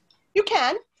onions? You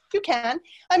can.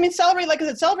 I mean, celery, like I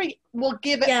said, celery will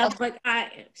give it. Yeah, but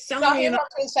celery. Here's what I was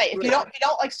going to say. If you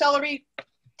don't like celery,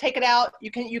 take it out.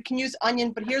 You can use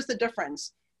onion, but here's the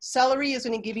difference. Celery is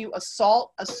going to give you a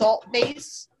salt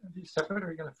base. Are these separate, or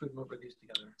are you going to food them over these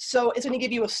together? So it's going to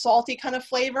give you a salty kind of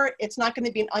flavor. It's not going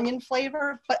to be an onion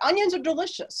flavor, but onions are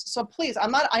delicious. So please, I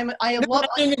love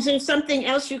onions. Is there something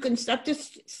else you can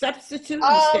substitute instead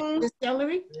of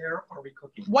celery? Here, are we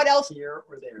cooking? What else? Here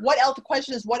or there? What else? The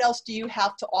question is, what else do you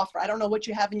have to offer? I don't know what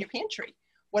you have in your pantry.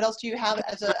 What else do you have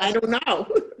as a? I don't know.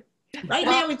 Right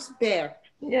now it's bare.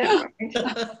 Yeah.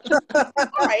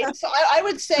 All right. So I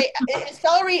would say, is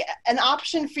celery an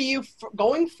option for you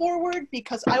going forward?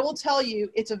 Because I will tell you,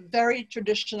 it's a very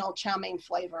traditional chow mein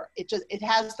flavor. It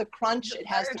has the crunch, it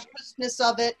has the crispness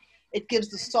of it, it gives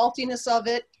the saltiness of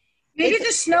it. Maybe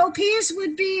the snow peas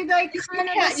would be like kind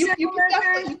of a you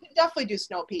can definitely do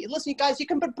snow pea. Listen, you guys, you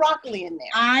can put broccoli in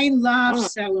there. I love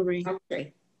celery.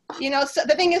 Okay. You know, so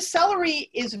the thing is, celery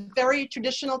is very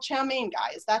traditional chow mein,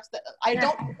 guys. I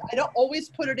don't always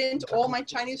put it into all my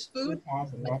Chinese food,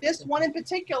 but this one in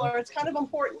particular, it's kind of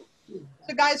important.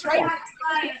 So guys, right now,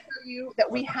 I'm going to show you that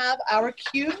we have our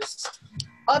cubes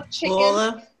of chicken.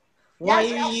 Paula, why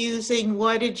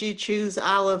did you choose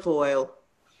olive oil?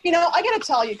 You know, I got to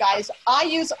tell you guys, I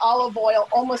use olive oil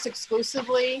almost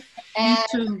exclusively,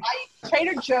 and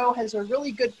Trader Joe has a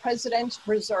really good President's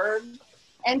Reserve,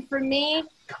 and for me,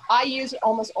 I use it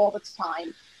almost all the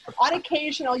time. On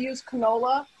occasion, I'll use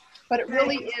canola, but it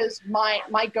really is my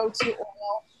go-to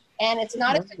oil. And it's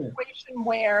not a situation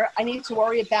where I need to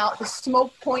worry about the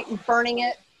smoke point and burning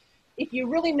it. If you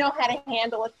really know how to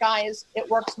handle it, guys, it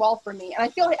works well for me. And I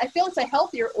feel it's a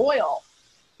healthier oil.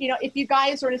 You know, if you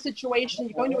guys are in a situation,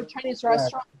 you're going to a Chinese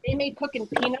restaurant, they may cook in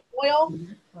peanut oil.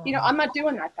 You know, I'm not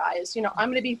doing that, guys. You know, I'm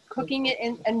going to be cooking it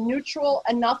in a neutral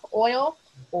enough oil,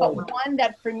 but one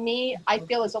that for me, I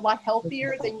feel is a lot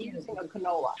healthier than using a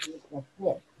canola.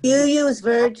 You use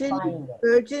virgin olive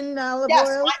oil?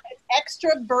 Yes,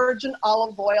 extra virgin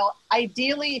olive oil.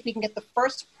 Ideally, if you can get the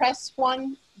first press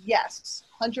one, yes,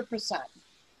 100%.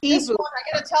 This one,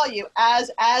 I gotta tell you,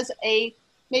 as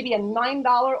maybe a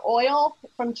 $9 oil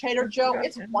from Trader Joe,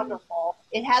 it's wonderful.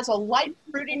 It has a light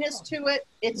fruitiness to it.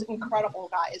 It's incredible,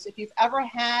 guys. If you've ever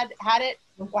had it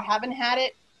or haven't had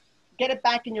it, get it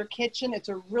back in your kitchen. It's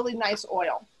a really nice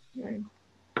oil.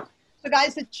 So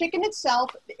guys, the chicken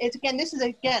itself,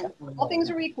 all things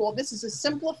are equal. This is a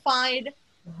simplified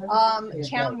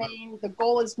chow mein. The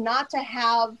goal is not to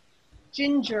have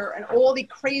ginger and all the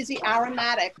crazy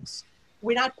aromatics.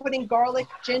 We're not putting garlic,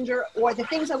 ginger, or the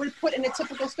things I would put in a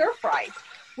typical stir fry.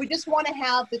 We just want to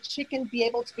have the chicken be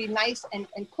able to be nice and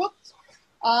cooked.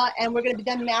 And we're going to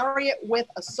then marry it with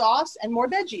a sauce and more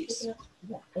veggies.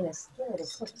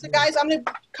 So guys, I'm going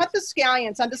to cut the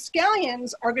scallions. Now the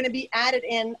scallions are going to be added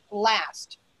in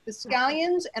last. The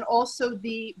scallions and also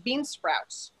the bean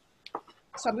sprouts.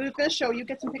 So I'm going to show you,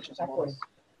 get some pictures of this.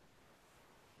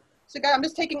 So guys, I'm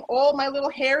just taking all my little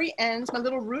hairy ends, my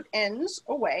little root ends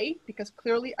away because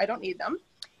clearly I don't need them.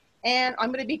 And I'm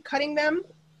going to be cutting them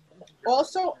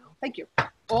also, thank you,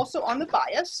 also on the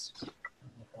bias.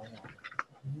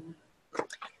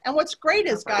 And what's great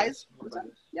is, guys,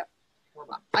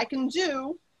 I can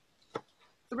do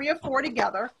 3 or 4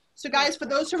 together. So guys, for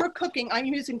those who are cooking, I'm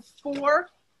using 4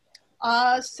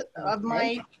 of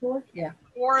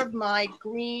my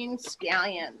green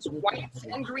scallions, whites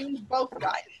and greens both,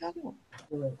 guys.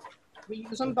 We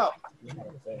use them both.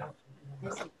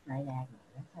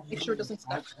 Make sure it doesn't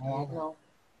stuck.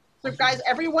 So guys,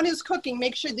 everyone who's cooking,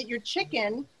 make sure that your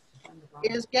chicken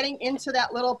is getting into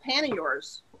that little pan of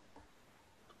yours.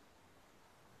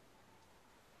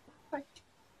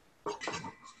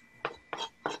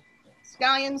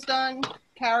 Scallions done,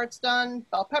 carrots done,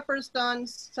 bell peppers done,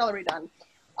 celery done.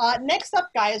 Next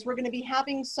up, guys, we're going to be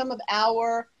having some of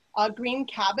our green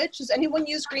cabbage. Does anyone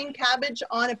use green cabbage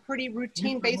on a pretty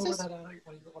routine basis? Sure.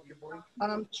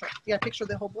 You got a picture of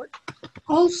the whole board?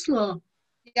 Coleslaw.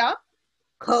 Yeah?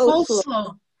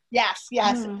 Coleslaw. Yes,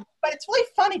 yes. But it's really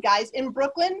funny, guys. In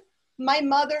Brooklyn, my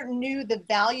mother knew the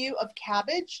value of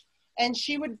cabbage, and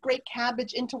she would grate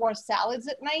cabbage into our salads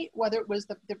at night, whether it was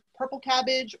the purple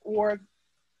cabbage or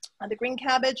the green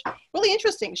cabbage. Really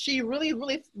interesting. She really,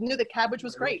 really knew that cabbage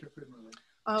was great.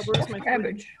 Where's my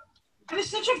Cabbage. I was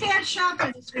such a bad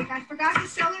shopper this week. I forgot the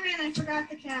celery and I forgot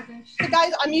the cabbage. So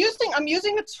guys, I'm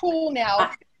using a tool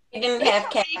now. I didn't have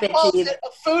He cabbage calls either. it a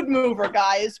food mover,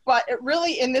 guys, but it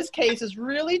really, in this case, is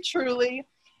really truly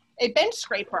a bench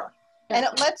scraper. And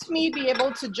it lets me be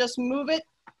able to just move it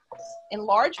in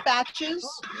large batches.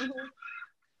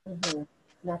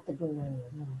 Not the green onion,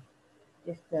 no.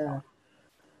 Just the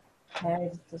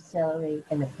carrots, the celery,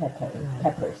 and the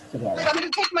peppers together. So I'm going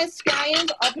to take my scallions,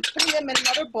 I'll be putting them in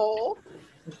another bowl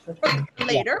for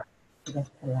later.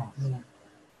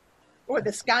 Oh,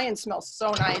 the scallion smells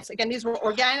so nice. Again, these were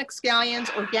organic scallions,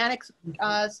 organic.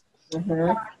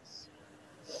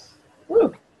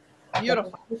 Ooh,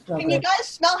 beautiful. Can you guys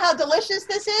smell how delicious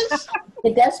this is?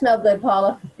 It does smell good,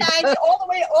 Paula. And all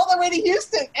the way to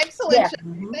Houston. Excellent. Yeah.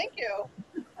 Thank you.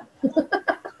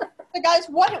 So guys,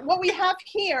 what we have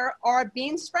here are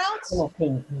bean sprouts.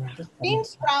 Bean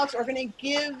sprouts are going to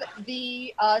give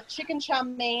the chicken chow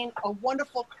mein a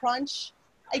wonderful crunch.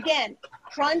 Again,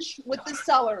 crunch with the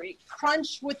celery,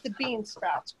 crunch with the bean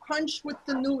sprouts, crunch with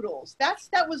the noodles. That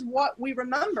was what we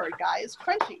remembered, guys,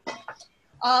 crunchy.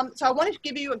 So I wanted to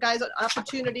give you guys an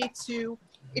opportunity to,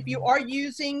 if you are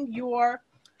using your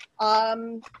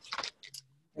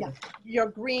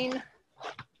green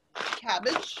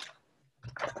cabbage,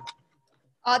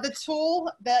 the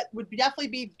tool that would definitely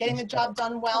be getting the job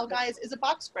done well, guys, is a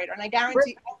box grater. And I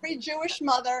guarantee every Jewish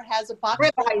mother has a box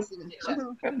grater.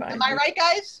 Am I right,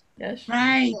 guys? Yes.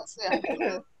 Right.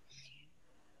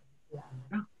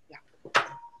 Yeah.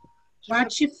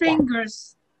 Watch your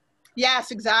fingers.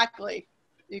 Yes, exactly.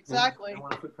 Exactly. You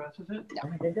want to food process it?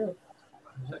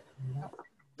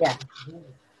 Yeah.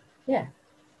 Yeah.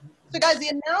 So guys, the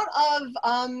amount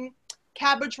of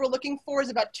cabbage we're looking for is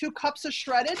about 2 cups of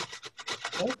shredded.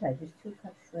 Okay, just 2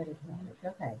 cups shredded cabbage.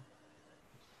 Okay.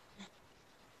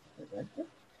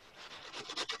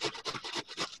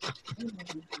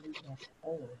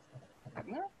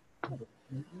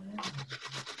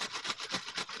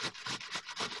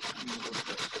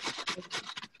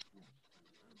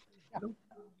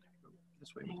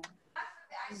 This way.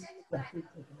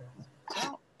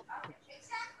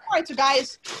 All right, so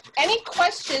guys, any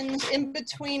questions in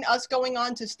between us going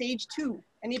on to stage 2?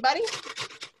 Anybody?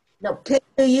 No. Can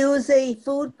you use a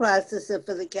food processor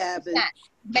for the cabbage?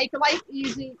 Make life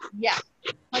easy, yes,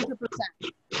 100%.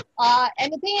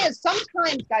 And the thing is,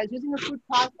 sometimes, guys, using a food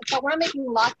processor, but when I'm making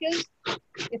latkes,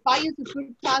 if I use a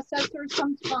food processor,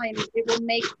 sometimes it will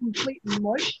make complete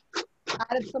mush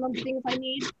out of some of the things I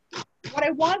need. What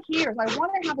I want here is I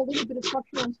want to have a little bit of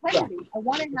structural integrity. I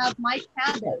want to have my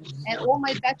cabbage and all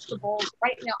my vegetables.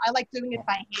 Right now, I like doing it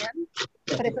by hand,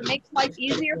 but if it makes life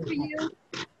easier for you,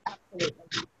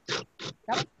 absolutely.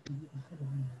 Okay.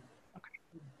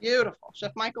 Beautiful.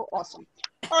 Chef Michael, awesome.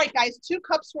 All right, guys, 2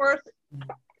 cups worth.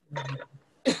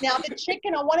 Now, the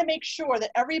chicken, I want to make sure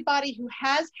that everybody who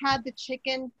has had the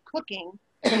chicken cooking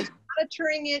is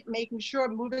monitoring it, making sure,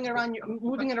 moving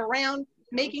it around,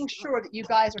 making sure that you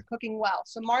guys are cooking well.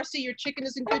 So, Marcy, your chicken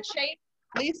is in good shape.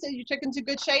 Lisa, your chicken's in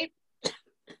good shape.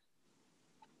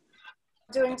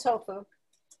 Doing tofu.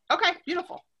 Okay,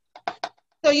 beautiful.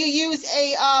 So you use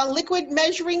a liquid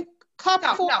measuring cup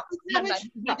for No.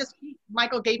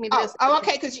 Michael gave me this. Oh,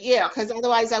 okay, because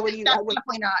otherwise I would use.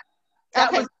 Definitely not.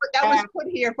 That was put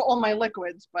here for all my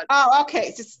liquids, but. Oh,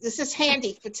 okay. This is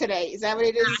handy for today. Is that what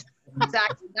it is?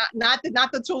 Exactly. Not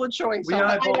the tool of choice.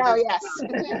 I know. Yes.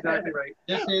 Exactly right.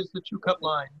 This is the 2-cup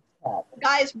line.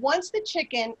 Guys, once the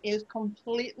chicken is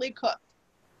completely cooked,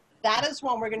 that is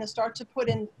when we're going to start to put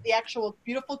in the actual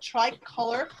beautiful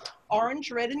tricolor orange,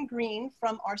 red, and green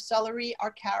from our celery,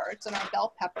 our carrots, and our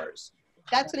bell peppers.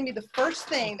 That's going to be the first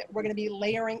thing that we're going to be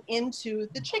layering into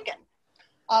the chicken.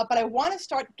 But I want to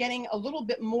start getting a little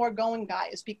bit more going,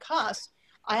 guys, because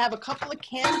I have a couple of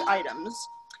canned items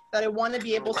that I want to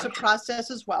be able to process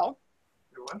as well.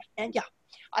 And yeah.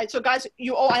 So guys,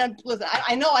 listen,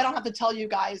 I know I don't have to tell you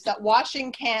guys that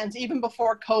washing cans, even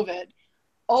before COVID,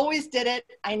 always did it.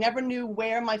 I never knew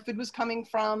where my food was coming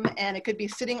from, and it could be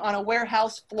sitting on a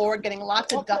warehouse floor getting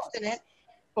lots of dust in it.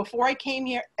 Before I came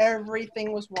here,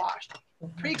 everything was washed.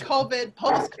 Pre-COVID,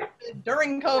 post-COVID,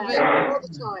 during COVID, all the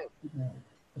time.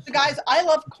 So guys, I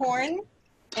love corn,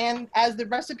 and as the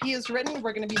recipe is written,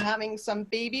 we're going to be having some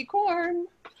baby corn.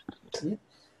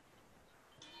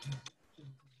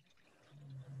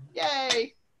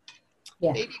 Yay!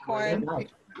 Yeah. Baby corn.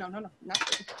 No, not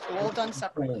all done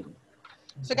separately.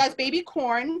 So guys, baby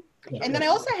corn. And then I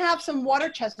also have some water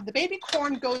chestnut. The baby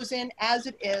corn goes in as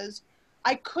it is.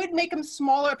 I could make them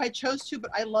smaller if I chose to, but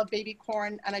I love baby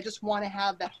corn and I just want to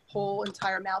have that whole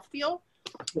entire mouthfeel.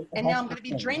 And now I'm going to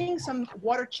be draining some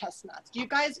water chestnuts. Do you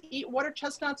guys eat water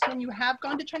chestnuts when you have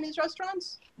gone to Chinese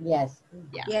restaurants? Yes.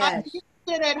 Yeah. Yes. I use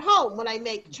it at home when I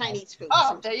make Chinese food.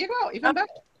 Oh, there you go. Even better.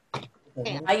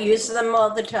 I use them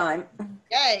all the time.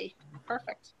 Yay.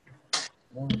 Perfect.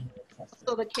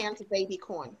 So the cans of baby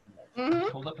corn. Mm-hmm.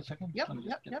 Hold up a second. Yep, Let me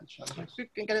yep, get yep. the shot of this.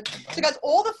 So guys,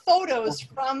 all the photos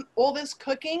from all this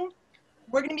cooking,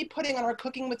 we're going to be putting on our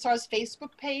Cooking with Stars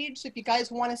Facebook page. So if you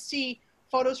guys want to see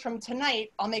photos from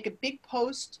tonight, I'll make a big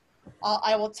post.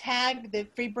 I will tag the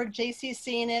Friedberg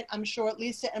JCC in it. I'm sure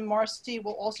Lisa and Marcy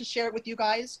will also share it with you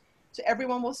guys. So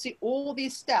everyone will see all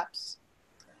these steps.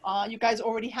 You guys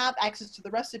already have access to the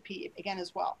recipe again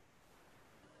as well.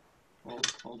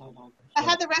 Hold on. I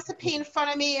have the recipe in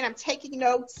front of me and I'm taking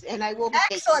notes and I will be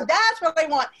Excellent. That's what I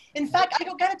want. In fact, I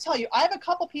got to tell you, I have a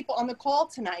couple people on the call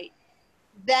tonight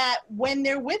that when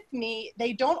they're with me,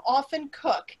 they don't often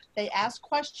cook. They ask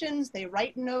questions, they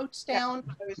write notes down,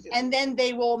 and then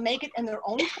they will make it in their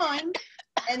own time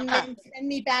and then send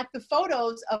me back the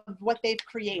photos of what they've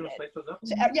created.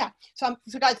 So, yeah. So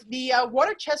guys, the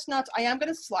water chestnuts, I am going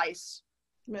to slice.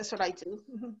 That's what I do.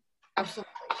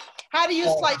 Absolutely. How do you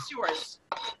slice yours?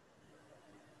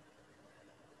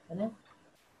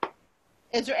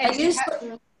 Is there any?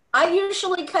 I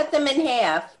usually cut them in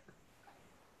half.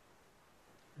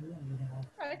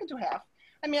 I can do half.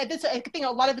 I mean, I think a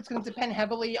lot of it's going to depend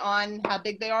heavily on how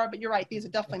big they are, but you're right. These are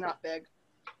definitely not big.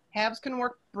 Halves can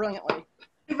work brilliantly.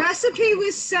 The recipe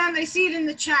was sent. I see it in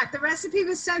the chat. The recipe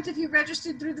was sent if you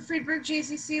registered through the Friedberg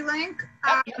JCC link.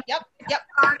 Yep.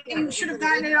 You should have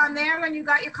gotten it on there when you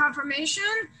got your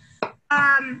confirmation.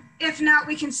 If not,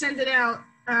 we can send it out.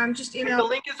 Just email. The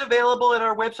link is available at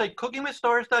our website,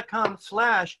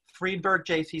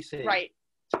 cookingwithstars.com/FriedbergJCC. Right.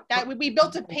 That we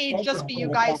built a page just for you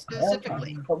guys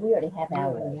specifically. But we already have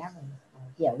ours.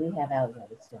 Yeah, we have ours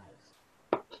already sliced.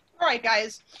 All right,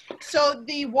 guys. So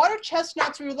the water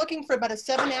chestnuts, we were looking for about a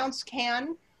 7-ounce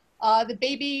can. The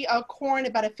baby corn,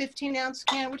 about a 15-ounce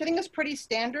can, which I think is pretty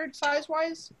standard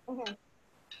size-wise.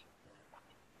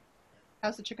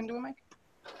 How's the chicken doing, Mike?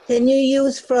 Can you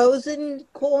use frozen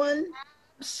corn?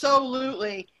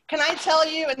 Absolutely. Can I tell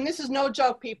you, and this is no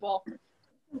joke, people,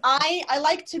 I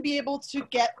like to be able to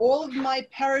get all of my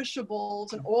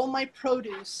perishables and all my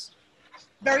produce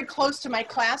very close to my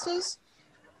classes.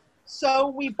 So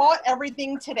we bought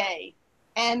everything today.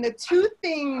 And the two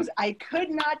things I could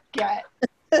not get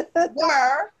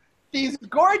were these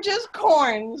gorgeous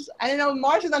corns. I know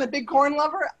Marcia's not a big corn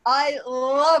lover. I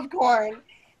love corn.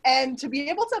 And to be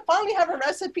able to finally have a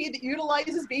recipe that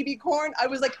utilizes baby corn, I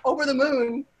was like over the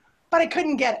moon, but I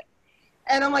couldn't get it.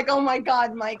 And I'm like, oh my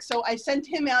God, Mike. So I sent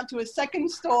him out to a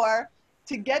second store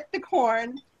to get the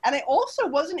corn. And I also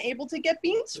wasn't able to get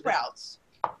bean sprouts.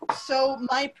 So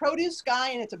my produce guy,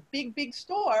 and it's a big, big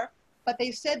store, but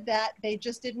they said that they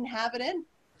just didn't have it in.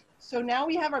 So now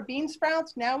we have our bean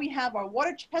sprouts. Now we have our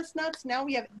water chestnuts. Now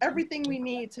we have everything we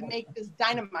need to make this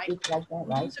dynamite. So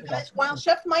guys, while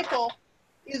Chef Michael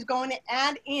is going to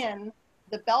add in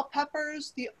the bell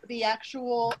peppers, the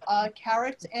actual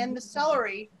carrots, and the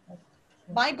celery,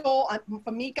 my goal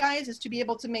for me, guys, is to be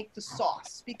able to make the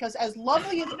sauce. Because as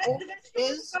lovely as it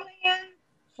is,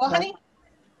 well, honey?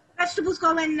 Vegetables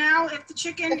go in now if the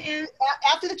chicken is...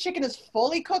 After the chicken is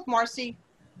fully cooked, Marcy.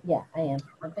 Yeah, I am.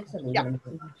 I'm fixing it. Yeah.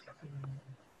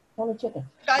 Only chicken.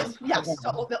 Guys, yes.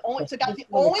 So the only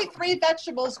 3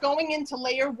 vegetables going into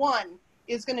layer 1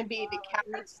 is going to be the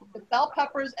carrots, the bell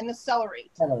peppers, and the celery.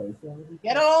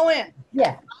 Get it all in.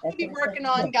 Yeah. I'm going to be working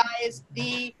on, guys,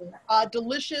 the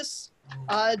delicious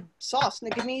sauce. Now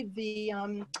give me the,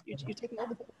 you're taking all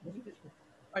the,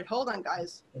 all right, hold on,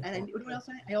 guys. And what else?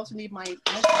 I also need my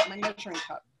measuring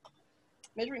cup.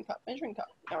 Measuring cup.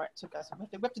 All right, so guys, we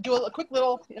have to do a quick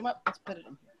little, you know what, let's put it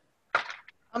in here.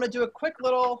 I'm going to do a quick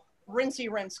little rinsey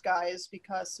rinse, guys,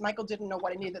 because Michael didn't know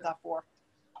what I needed that for.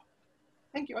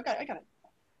 Thank you, I got it.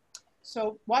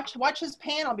 So watch his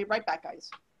pan. I'll be right back, guys.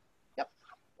 Yep.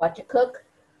 Watch it cook.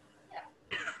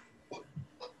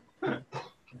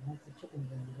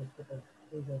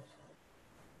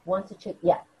 Once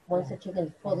the chicken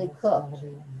is fully cooked.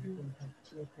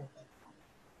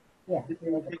 Yeah. And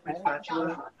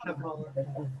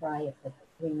fry it for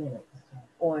 3 minutes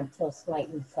or until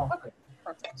slightly softened.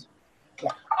 Perfect.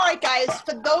 Yeah. All right, guys,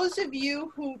 for those of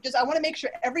you who I want to make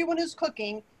sure everyone who's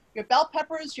cooking, your bell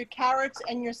peppers, your carrots,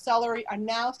 and your celery are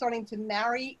now starting to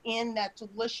marry in that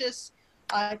delicious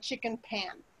chicken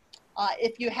pan.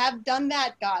 If you have done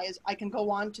that, guys, I can go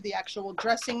on to the actual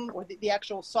dressing or the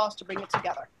actual sauce to bring it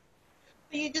together.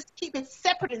 So you just keep it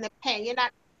separate in the pan. You're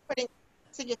not putting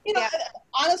together. You know,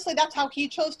 honestly, that's how he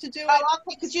chose to do it. Oh,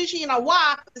 okay. Because usually in a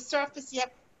wok, the surface, you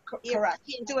Correct.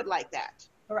 can't do it like that.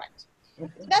 Correct.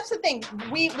 That's the thing.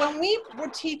 When we were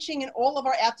teaching in all of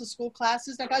our after-school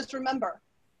classes, now guys, remember,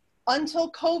 until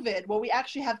COVID, where we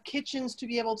actually have kitchens to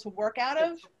be able to work out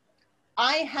of,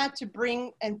 I had to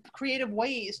bring creative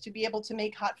ways to be able to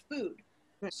make hot food.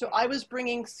 So I was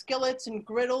bringing skillets and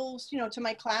griddles, you know, to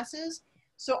my classes.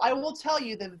 So I will tell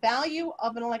you, the value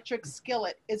of an electric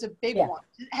skillet is a big one.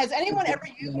 Has anyone ever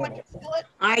used an electric skillet?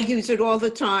 I use it all the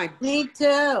time. Me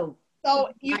too. So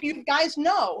you guys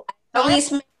know.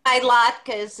 Always make my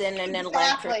latkes in an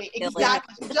electric skillet.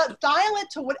 Exactly. Just dial it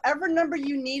to whatever number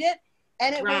you need it,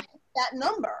 and it will hit that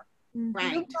number.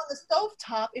 Right. You put on the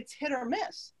stovetop, it's hit or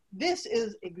miss. This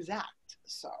is exact.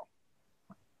 So,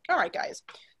 all right, guys.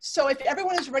 So if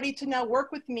everyone is ready to now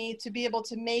work with me to be able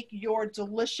to make your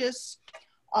delicious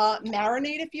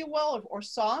marinade, if you will, or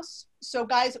sauce. So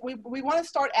guys, we want to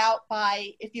start out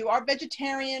by, if you are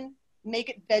vegetarian, make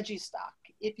it veggie stock.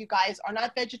 If you guys are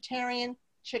not vegetarian,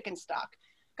 chicken stock.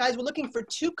 Guys, we're looking for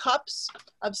 2 cups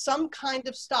of some kind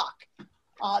of stock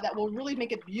that will really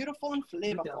make it beautiful and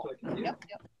flavorful. Yep.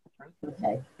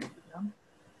 Okay.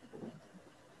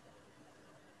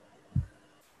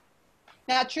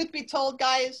 Now, truth be told,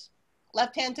 guys,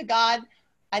 left hand to God,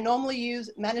 I normally use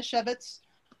Manischewitz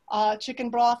chicken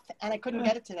broth, and I couldn't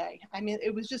get it today. I mean,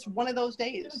 it was just one of those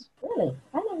days. Really?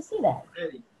 I didn't see that.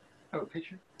 Oh,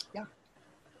 picture? Yeah.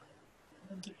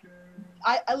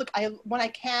 When I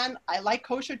can, I like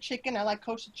kosher chicken. I like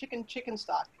kosher chicken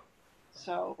stock.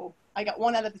 So I got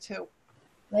 1 out of the 2.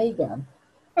 There you go.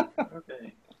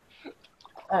 Okay.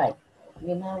 All right.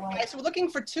 You know what? Okay, so we're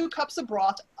looking for 2 cups of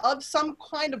broth, of some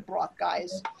kind of broth,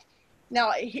 guys.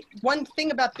 Now, one thing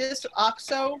about this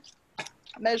OXO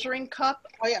measuring cup.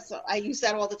 Oh yeah, so I use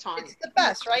that all the time. It's the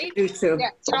best, right? Do too. Yeah,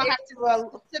 so I have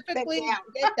to Typically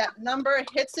get that number,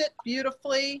 hits it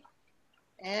beautifully,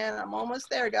 and I'm almost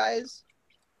there, guys.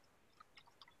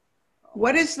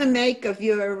 What is the make of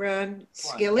your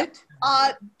skillet?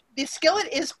 The skillet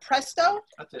is Presto.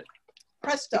 That's it.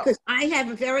 Presto. Because I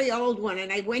have a very old one,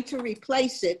 and I went to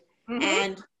replace it,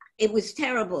 and it was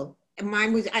terrible. And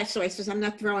mine was, so I says, I'm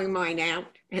not throwing mine out,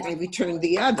 and I returned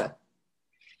the other.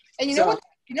 And you know what?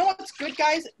 You know what's good,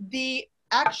 guys? The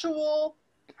actual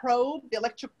probe, the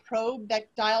electric probe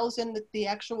that dials in the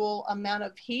actual amount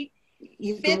of heat,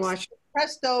 you can watch the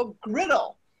Presto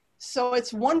griddle. So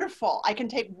it's wonderful. I can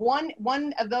take one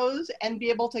of those and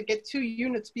be able to get 2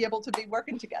 units, be able to be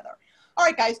working together. All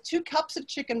right, guys, 2 cups of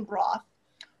chicken broth.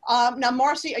 Now,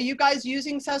 Marcy, are you guys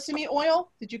using sesame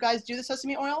oil? Did you guys do the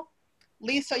sesame oil?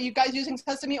 Lisa, are you guys using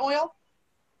sesame oil?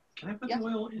 Can I put the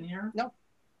oil in here? No.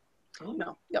 Oh.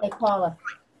 No. Yep. Hey, Paula.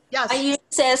 Yes. I use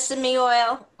sesame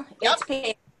oil. Yep.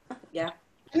 Yeah.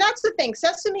 And that's the thing.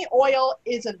 Sesame oil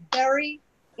is a very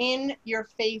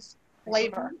in-your-face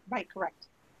flavor. Right, correct.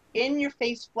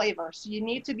 In-your-face flavor. So you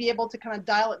need to be able to kind of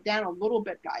dial it down a little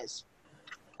bit, guys.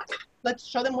 Let's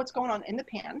show them what's going on in the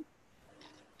pan.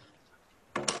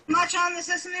 Much on the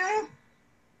sesame oil?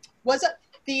 Was it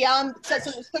the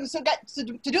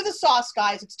to do the sauce,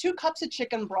 guys? It's 2 cups of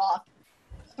chicken broth,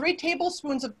 3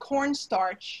 tablespoons of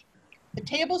cornstarch, a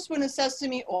tablespoon of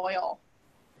sesame oil,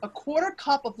 a 1/4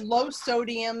 cup of low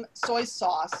sodium soy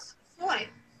sauce. Soy.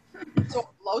 So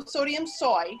low sodium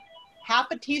soy,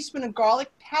 1/2 teaspoon of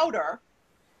garlic powder,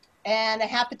 and a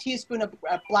 1/2 teaspoon of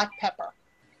black pepper.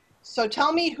 So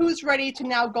tell me who's ready to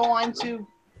now go on to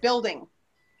building.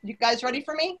 You guys ready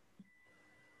for me?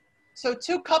 So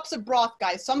 2 cups of broth,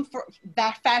 guys, some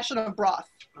fashion of broth.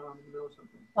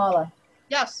 Paula.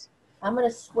 Yes. I'm going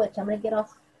to switch. I'm going to get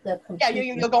off the computer.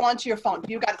 Yeah, you'll go onto your phone.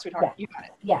 You got it, sweetheart. Yeah. You got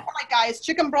it. Yeah. All right, guys,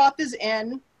 chicken broth is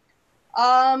in.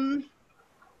 Paula,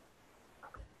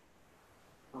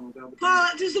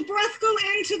 does the broth go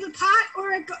into the pot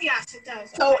or it go? Yes, it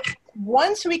does. So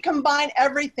once we combine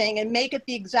everything and make it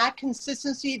the exact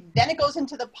consistency, then it goes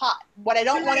into the pot. What I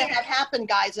don't want to have happen,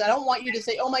 guys, is I don't want you to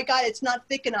say, oh my God, it's not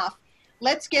thick enough.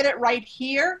 Let's get it right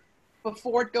here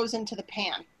before it goes into the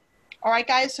pan. All right,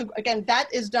 guys, so again,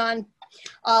 that is done.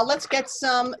 Let's get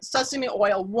some sesame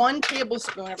oil, 1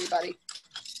 tablespoon, everybody.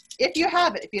 If you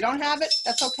have it. If you don't have it,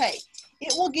 that's okay.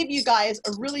 It will give you guys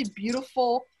a really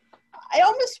beautiful, I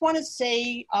almost want to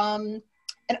say an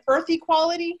earthy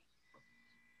quality.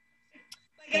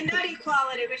 Like a nutty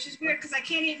quality, which is weird because I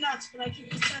can't eat nuts, but I can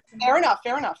eat sesame.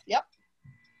 Fair enough. Yep.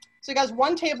 So guys,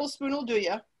 1 tablespoon will do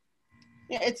you.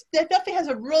 Yeah, it definitely has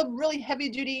a really heavy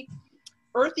duty,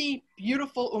 earthy,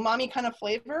 beautiful umami kind of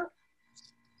flavor.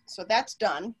 so that's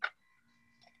done.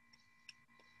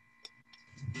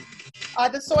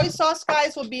 The soy sauce,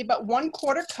 guys, will be about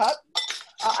 1/4 cup.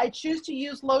 I choose to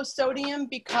use low sodium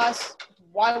because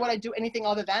why would I do anything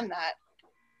other than that?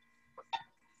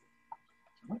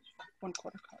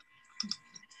 1/4 cup.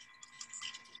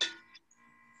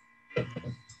 Am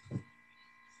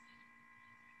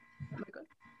I good?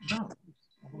 No.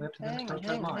 We have to Hang on,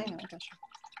 hang on, hang on. I got you.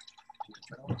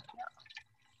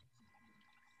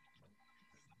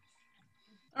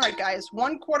 All right, guys,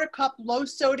 1/4 cup low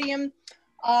sodium.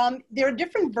 There are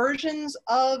different versions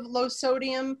of low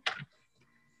sodium,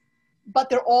 but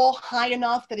they're all high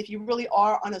enough that if you really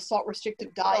are on a salt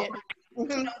restrictive diet, you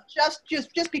know,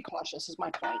 just be cautious is my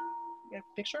point. You got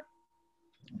a picture?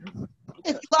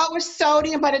 It's lower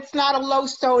sodium, but it's not a low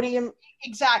sodium.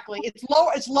 Exactly. It's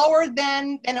lower. It's lower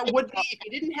than it would be if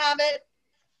you didn't have it.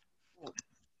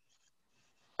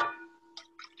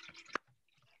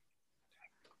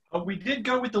 We did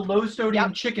go with the low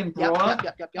sodium chicken broth.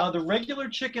 The regular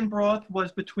chicken broth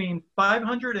was between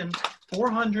 500 and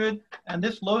 400, and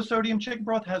this low sodium chicken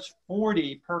broth has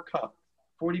 40 per cup,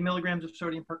 40 milligrams of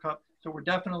sodium per cup. So we're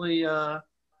definitely,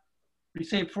 we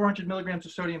saved 400 milligrams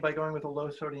of sodium by going with a low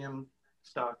sodium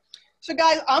stock. So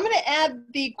guys, I'm gonna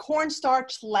add the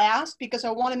cornstarch last because I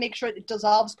wanna make sure it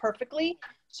dissolves perfectly.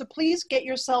 So please get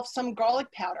yourself some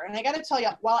garlic powder. And I gotta tell you,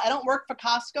 while I don't work for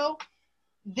Costco,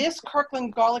 this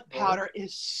Kirkland garlic powder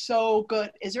is so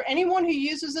good. Is there anyone who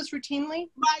uses this routinely?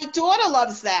 My daughter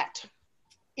loves that.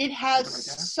 It has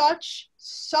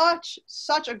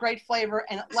such a great flavor,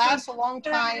 and it lasts a long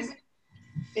time.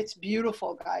 It's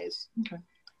beautiful, guys. Okay.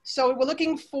 So we're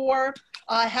looking for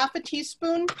half a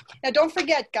teaspoon. Now don't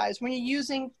forget, guys, when you're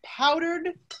using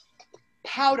powdered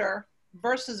powder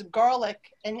versus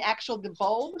garlic and the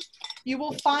bulb, you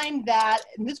will find that,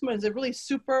 and this one is a really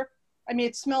super, I mean,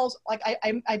 it smells like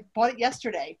I bought it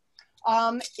yesterday.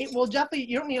 It will definitely,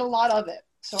 you don't need a lot of it.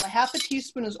 So a half a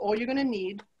teaspoon is all you're gonna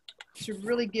need to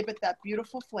really give it that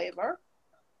beautiful flavor.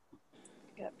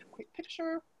 Get a quick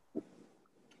picture.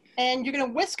 And you're gonna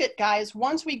whisk it, guys.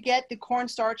 Once we get the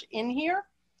cornstarch in here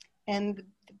and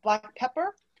the black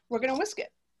pepper, we're gonna whisk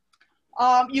it.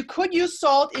 You could use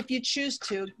salt if you choose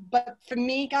to, but for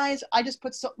me, guys, I just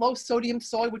put low sodium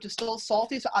soy, which is still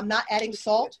salty, so I'm not adding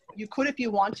salt. You could if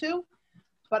you want to,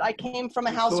 but I came from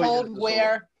a household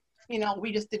where, you know,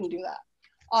 we just didn't do that.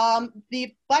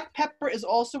 The black pepper is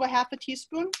also a half a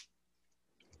teaspoon.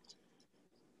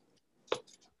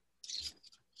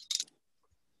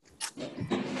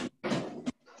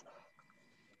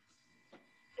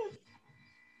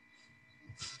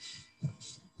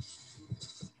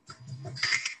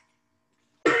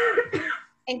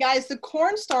 And guys, the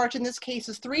cornstarch in this case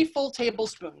is 3 full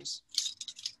tablespoons.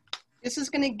 This is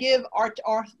going to give our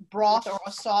broth or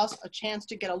our sauce a chance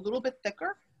to get a little bit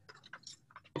thicker.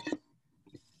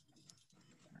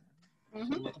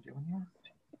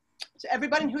 So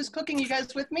everybody who's cooking, you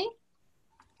guys with me?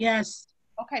 Yes.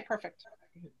 Okay, perfect.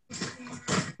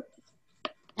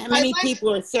 How many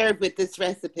people are served with this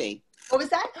recipe? What was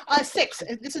that? 6.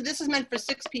 This is meant for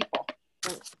 6 people.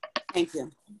 Thank you.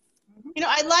 You know,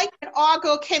 I like that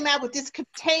Argo came out with this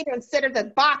container instead of the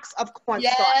box of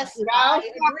cornstarch. Yes, you know? I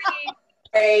agree.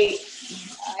 Hey.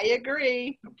 I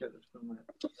agree.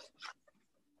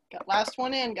 Got last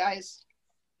one in, guys.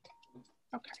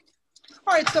 Okay.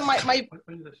 All right, so my What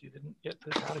is this? You didn't get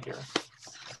this out of here.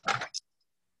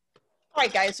 all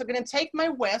right, guys, so I'm gonna take my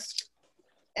whisk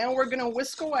and we're gonna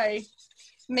whisk away.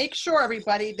 Make sure,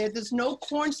 everybody, that there's no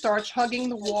cornstarch hugging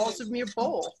the walls of your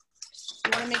bowl.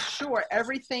 You wanna make sure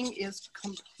everything is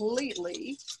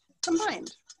completely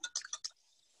combined.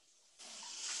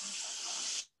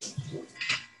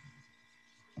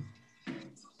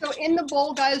 So in the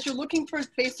bowl, guys, you're looking for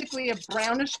basically a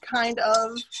brownish kind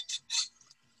of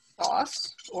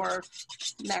sauce or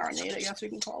marinade, I guess we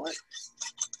can call it.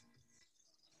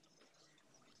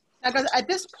 Now, guys, at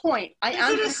this point,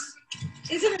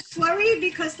 Is it a slurry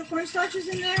because the cornstarch is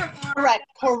in there? Correct.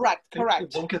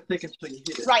 It won't get thick until you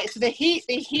heat it. Right, so the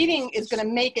heating is gonna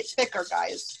make it thicker,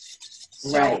 guys.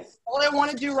 So Right. all I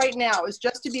wanna do right now is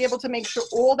just to be able to make sure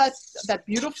all that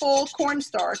beautiful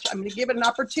cornstarch, I'm gonna give it an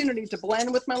opportunity to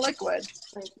blend with my liquid.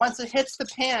 Once it hits the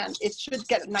pan, it should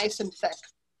get nice and thick.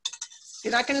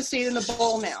 You're not gonna see it in the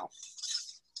bowl now.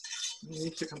 It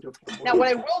needs to come to a full boil. Now what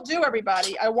I will do,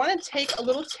 everybody, I wanna take a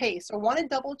little taste. I wanna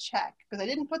double check, because I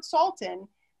didn't put salt in,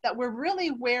 that we're really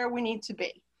where we need to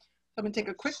be. So I'm gonna take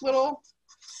a quick little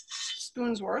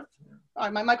spoon's worth. All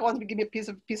right, my Michael wants me to give me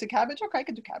a piece of cabbage. Okay, I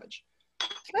can do cabbage.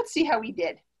 Let's see how we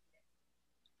did.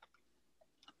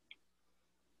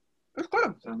 It's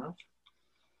good. Is that enough?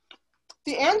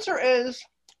 The answer is,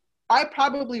 I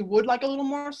probably would like a little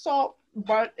more salt,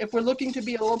 but if we're looking to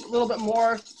be a little bit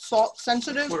more salt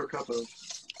sensitive, a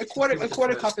quarter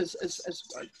cup is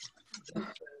good.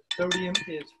 Sodium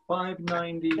is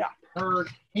 590 per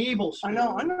tablespoon.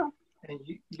 I know. And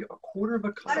you a quarter of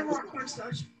a cup. I don't want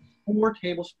cornstarch. 4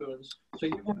 tablespoons. So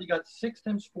you've already got 6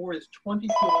 times 4 is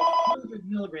 2,400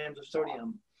 milligrams of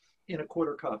sodium in a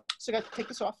quarter cup. So guys, take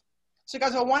this off. So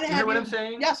guys, I want to have you hear what I'm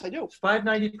saying? Yes, I do. It's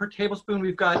 590 per tablespoon.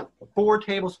 We've got 4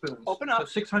 tablespoons. Open up. So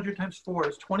 600 times 4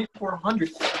 is 2,400.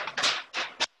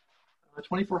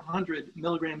 2,400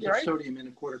 milligrams of sodium in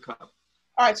a quarter cup.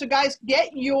 All right, so guys,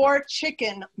 get your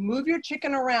chicken, move your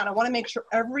chicken around. I want to make sure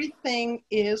everything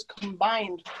is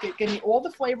combined. Give me all the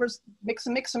flavors, mix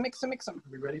them. Are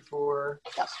we ready for?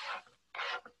 Yes.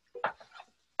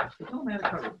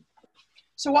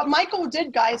 So what Michael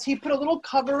did, guys, he put a little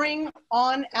covering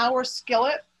on our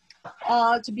skillet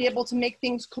to be able to make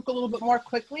things cook a little bit more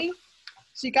quickly.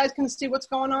 So you guys can see what's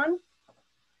going on.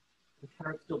 The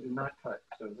carrots still do not cut,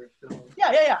 so they're still.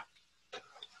 Yeah.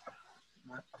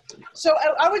 So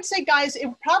I would say, guys, it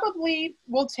probably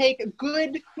will take a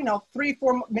good,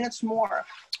 3-4 minutes more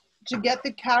to get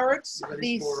the carrots,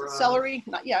 the celery.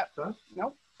 Not yet.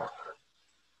 Nope.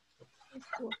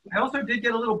 I also did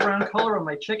get a little brown color on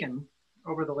my chicken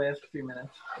over the last few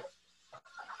minutes.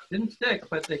 Didn't stick,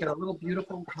 but they got a little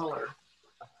beautiful color.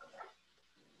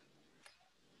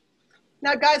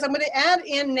 Now, guys, I'm going to add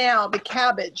in now the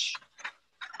cabbage.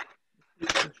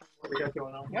 What we got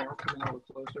going on here? Coming a little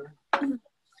closer.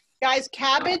 Guys,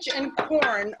 cabbage and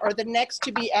corn are the next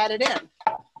to be added in.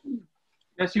 You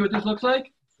guys see what this looks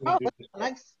like? Oh,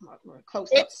 nice.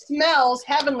 Close up. It smells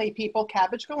heavenly, people.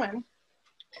 Cabbage go in,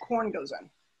 corn goes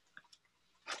in.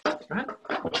 Go ahead.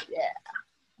 Yeah.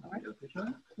 All right.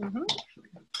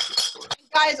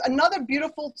 Guys, another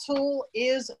beautiful tool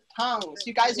is tongs.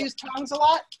 You guys use tongs a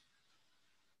lot?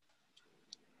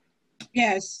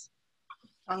 Yes.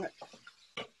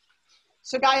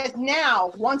 So guys,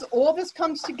 now, once all this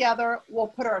comes together, we'll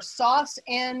put our sauce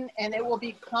in and it will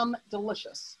become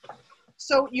delicious.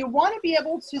 So you want to be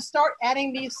able to start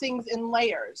adding these things in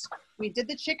layers. We did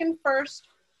the chicken first,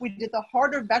 we did the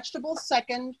harder vegetables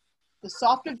second, the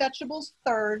softer vegetables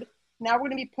third. Now we're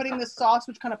going to be putting the sauce,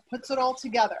 which kind of puts it all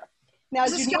together. Now,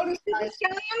 Does the scallion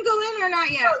go in or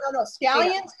not yet? No.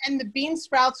 Scallions and the bean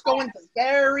sprouts go in at the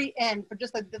very end for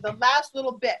just the last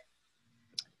little bit.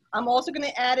 I'm also going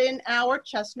to add in our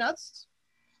chestnuts.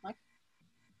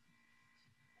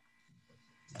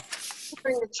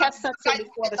 Bring the chestnuts in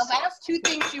before the last 2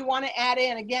 things you want to add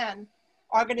in again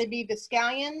are going to be the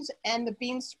scallions and the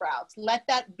bean sprouts. Let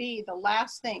that be the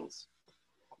last things.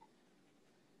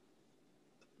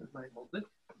 Okay.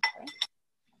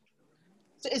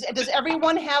 So does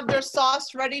everyone have their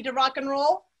sauce ready to rock and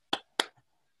roll?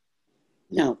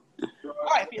 No. All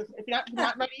right, if you're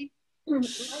not ready. My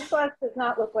sauce does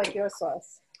not look like your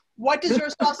sauce. What does your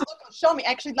sauce look like? Show me.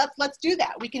 Actually, let's do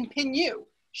that. We can pin you.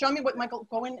 Show me what, Michael.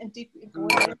 Go in and deep.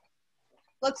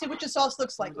 Let's see what your sauce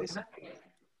looks like, Lisa. Is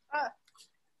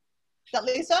that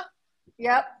Lisa?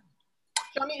 Yep.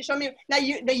 Show me. Now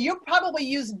you probably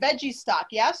use veggie stock,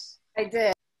 yes? I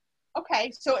did.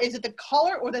 Okay. So is it the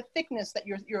color or the thickness that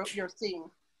you're seeing?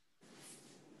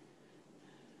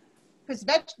 Because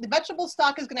the vegetable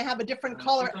stock is going to have a different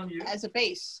color as a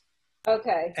base.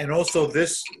 Okay. And also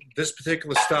this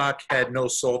particular stock had no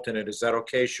salt in it. Is that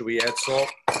okay? Should we add salt?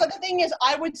 So the thing is,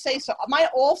 I would say so. Mine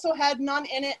also had none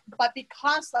in it, but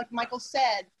because, like Michael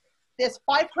said, there's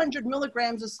 500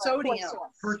 milligrams of sodium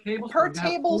per tablespoon. Per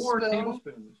tablespoon.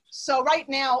 So right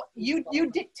now, you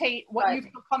dictate what you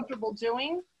feel comfortable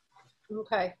doing.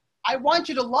 Okay. I want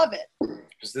you to love it.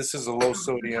 Because this is a low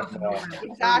sodium.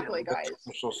 Exactly, guys.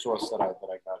 Special sauce that I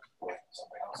got for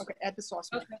something else. Okay, add the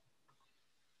sauce. Okay.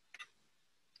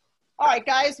 All right,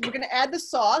 guys, we're going to add the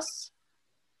sauce.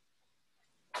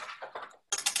 Okay,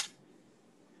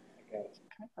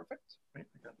 perfect. Right,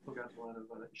 I got a lot of,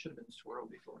 it should have been swirled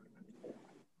before.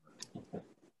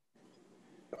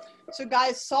 So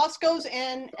guys, sauce goes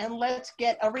in and let's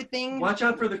get everything. Watch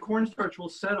out for the cornstarch will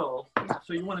settle.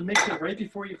 So you want to mix it right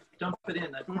before you dump it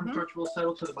in. That cornstarch will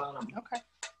settle to the bottom. Okay.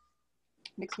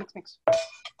 Mix.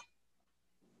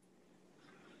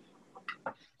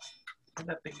 Have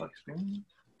that big buck spoon.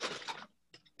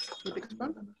 The big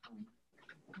spoon?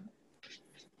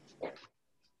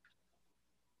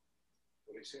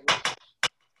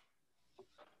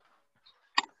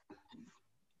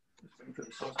 For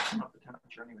the sauce to come up the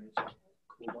temperature anyway, it's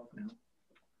cooled off now.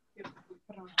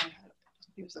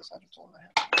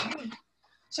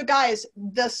 So guys,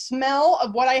 the smell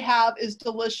of what I have is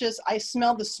delicious. I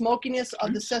smell the smokiness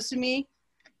of the sesame.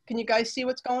 Can you guys see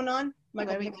what's going on?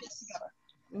 Michael,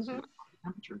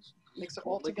 Temperatures. Mix it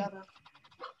all together.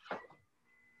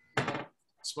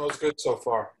 Smells good so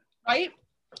far. Right?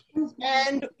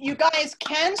 And you guys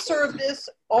can serve this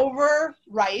over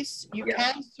rice. You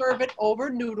can serve it over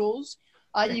noodles.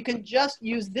 You can just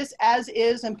use this as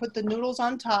is and put the noodles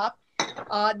on top.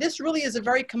 This really is a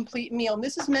very complete meal. And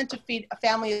this is meant to feed a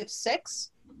family of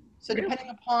 6. So depending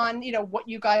upon, you know, what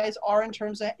you guys are in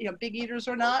terms of, you know, big eaters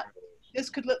or not, this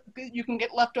could, you can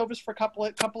get leftovers for a couple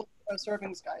of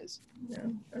servings, guys. Yeah,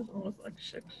 that's almost like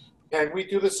 6. Can we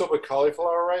do this over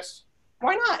cauliflower rice?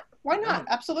 Why not? Why not?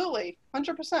 Absolutely.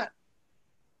 100%.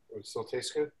 Would it still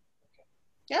taste good?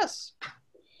 Yes.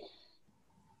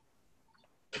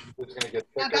 It's gonna get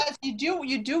Now, thicker. guys,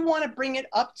 you do want to bring it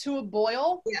up to a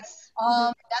boil. Yes.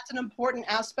 That's an important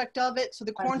aspect of it. So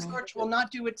the cornstarch will not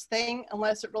do its thing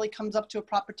unless it really comes up to a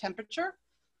proper temperature.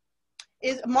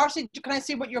 Marcy, can I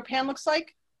see what your pan looks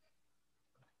like?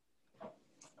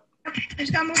 I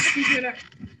just got to move the computer.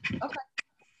 Okay.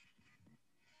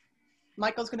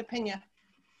 Michael's going to pin you.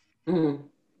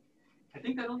 I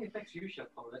think that only affects you, Chef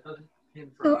Paul. That doesn't.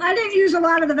 So I didn't use a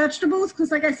lot of the vegetables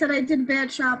because, like I said, I did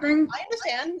bad shopping. I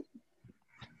understand.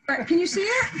 But can you see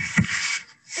it?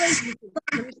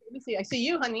 Let me see. I see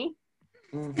you, honey.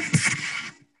 Let me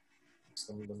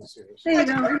see this. There you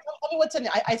go. Tell me what's in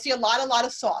it. I see a lot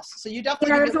of sauce. So you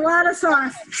definitely. Yeah, there's a lot of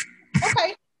sauce.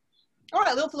 Okay. All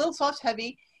right, little sauce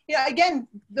heavy. Yeah, again,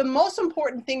 the most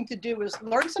important thing to do is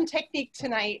learn some technique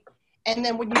tonight, and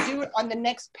then when you do it on the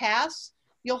next pass,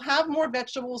 you'll have more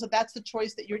vegetables if that's the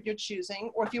choice that you're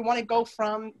choosing. Or if you want to go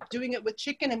from doing it with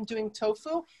chicken and doing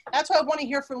tofu, that's why I want to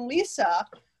hear from Lisa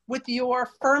with your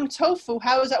firm tofu.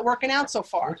 How is that working out so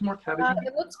far? What's more cabbage?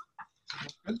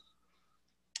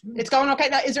 It's going okay.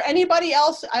 Now, is there anybody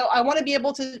else? I want to be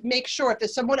able to make sure if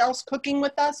there's someone else cooking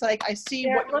with us, like I see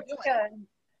what you're doing. Good.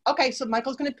 Okay, so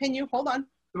Michael's going to pin you. Hold on.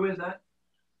 Who is that?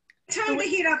 Time to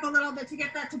heat up a little bit to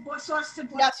get that sauce to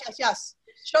boil. Yes.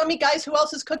 Show me, guys, who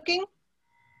else is cooking?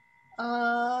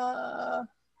 Can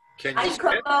you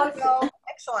Excellent.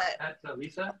 That's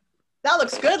Lisa. That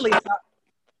looks good, Lisa.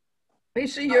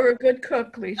 Lisa, you're a good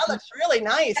cook, Lisa. That looks really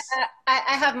nice.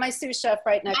 I have my sous chef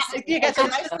right next to me. You got some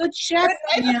nice, Good chef.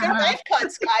 good knife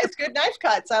cuts, guys. Good knife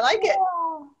cuts. I like it.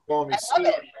 Call me I love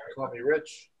it. Call me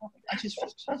Rich. She's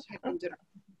having dinner.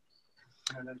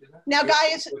 Now,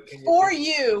 guys, for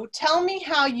you, tell me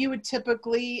how you would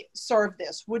typically serve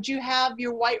this. Would you have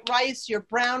your white rice, your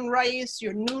brown rice,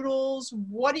 your noodles?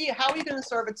 How are you going to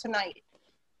serve it tonight?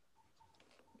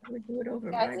 We do it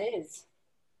over As rice. is.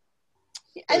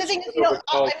 And the thing is, you know,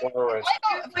 White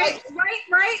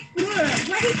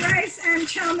rice and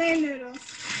chow mein noodles.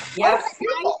 Yep.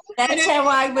 That's how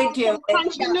I would do it.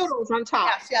 Crunchy noodles on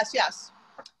top. Yes.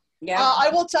 Yeah. I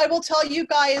will tell you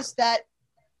guys that,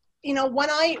 you know, when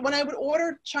I would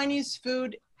order Chinese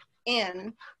food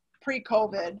in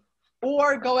pre-COVID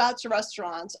or go out to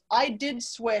restaurants, I did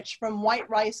switch from white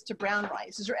rice to brown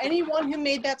rice. Is there anyone who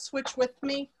made that switch with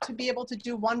me to be able to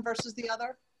do one versus the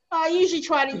other? I usually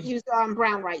try to use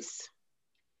brown rice.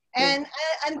 And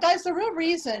guys, the real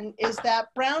reason is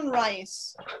that brown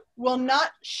rice will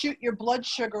not shoot your blood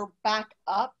sugar back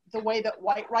up the way that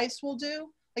white rice will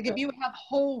do. Like if you have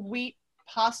whole wheat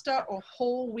pasta or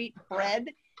whole wheat bread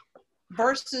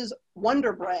versus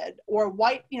Wonder Bread or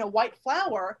white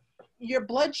flour, your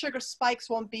blood sugar spikes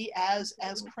won't be as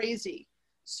crazy.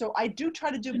 So I do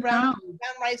try to do brown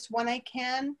rice when I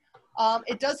can.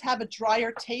 It does have a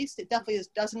drier taste. It definitely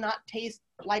does not taste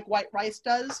like white rice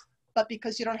does, but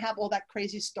because you don't have all that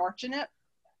crazy starch in it.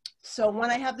 So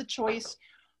when I have the choice,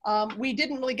 we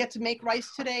didn't really get to make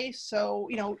rice today. So,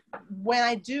 you know, when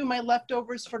I do my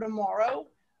leftovers for tomorrow,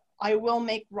 I will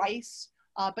make rice.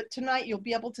 But tonight you'll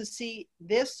be able to see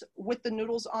this with the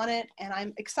noodles on it. And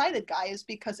I'm excited, guys,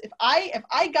 because if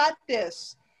I got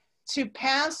this to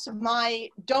pass my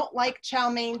don't like chow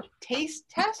mein taste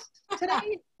test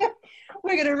today,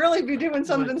 we're going to really be doing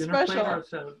something special.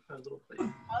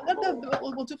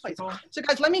 We'll do plates. So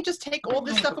guys, let me just take all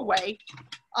this stuff away.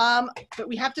 But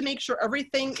we have to make sure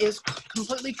everything is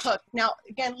completely cooked. Now,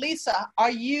 again, Lisa,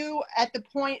 are you at the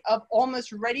point of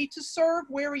almost ready to serve?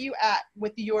 Where are you at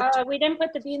with your? We didn't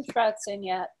put the bean sprouts in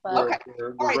yet. But. Okay.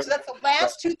 All right. So that's the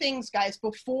last two things, guys,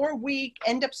 before we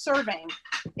end up serving.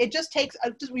 It just takes,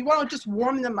 we want to just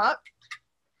warm them up.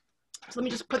 So let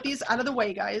me just put these out of the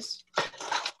way, guys.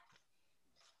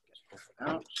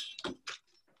 Ouch.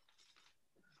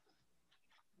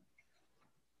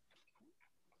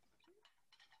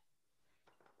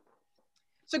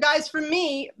 So guys, for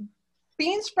me,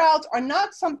 bean sprouts are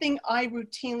not something I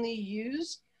routinely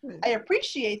use. I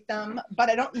appreciate them, but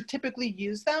I don't typically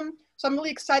use them. So I'm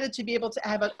really excited to be able to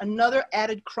have another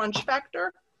added crunch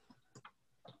factor.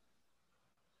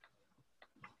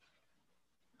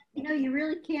 You know, you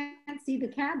really can't see the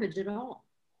cabbage at all.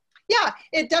 Yeah,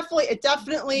 it definitely. It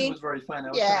was very fine. I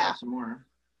was Yeah. gonna have some more.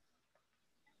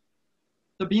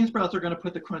 The bean sprouts are going to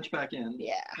put the crunch back in.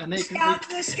 Yeah. And they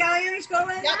The scallions go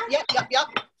in there? Yep.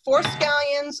 4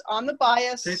 scallions on the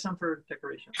bias. Save some for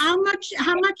decoration. How much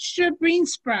bean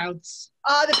sprouts?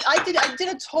 I did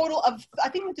a total of, I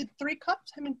think I did 3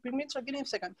 cups. How many bean sprouts? Give me a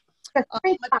second. My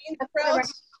bean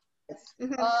sprouts.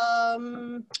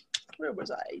 Where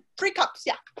was I? 3 cups,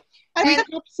 yeah. Three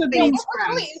cups of bean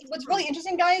sprouts. What's really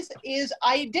interesting, guys, is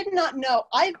I did not know.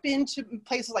 I've been to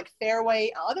places like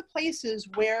Fairway, other places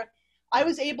where I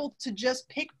was able to just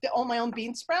pick all my own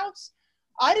bean sprouts.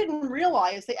 I didn't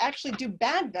realize they actually do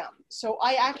bag them. So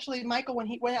I actually, Michael, when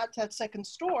he went out to that second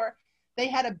store, they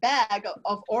had a bag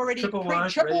of already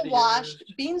triple washed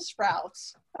bean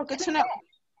sprouts. Oh, good to know.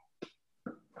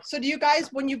 So do you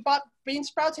guys, when you bought bean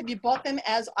sprouts, have you bought them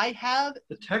as I have?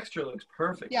 The texture looks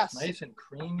perfect. Yes. It's nice and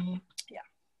creamy. Yeah.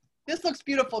 This looks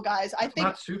beautiful, guys. I It's think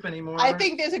not soup anymore. I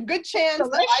think there's a good chance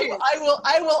that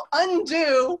I will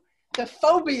undo the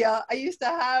phobia I used to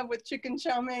have with chicken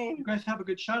chow mein. You guys have a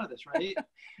good shot of this, right?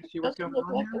 You see what's going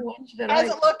on Like here? the ones that How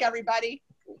does it look, everybody?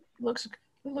 It looks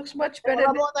much better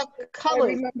than like the I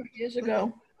colors. remember years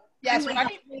ago. Yes,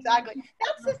 right, exactly.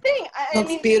 That's the thing. I Looks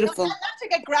mean, beautiful. Not to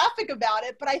get graphic about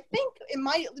it, but I think in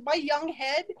my young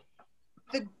head,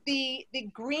 the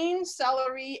green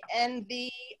celery and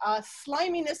the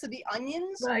sliminess of the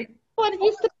onions. Right. What it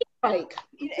used to be like.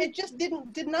 It just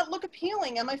did not look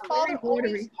appealing. And my father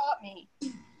always taught me,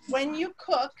 when you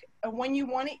cook and when you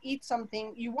want to eat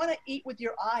something, you want to eat with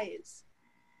your eyes.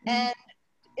 And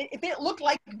if it looked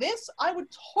like this, I would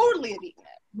totally have eaten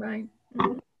it. Right.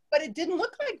 But it didn't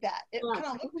look like that. It kind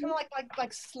of looked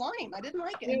like slime. I didn't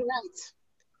like it. You're right.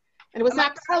 And it was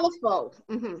not colorful.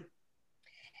 Mm-hmm.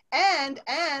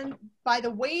 And by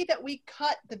the way that we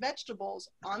cut the vegetables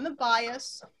on the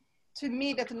bias, to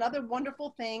me, that's another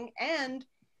wonderful thing. And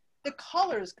the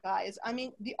colors, guys. I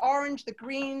mean, the orange, the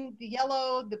green, the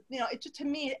yellow, it just, to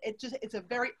me, it's a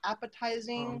very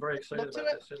appetizing I'm very excited look to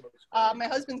about it. this. It looks great. My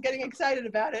husband's getting excited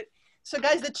about it. So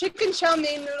guys, the chicken chow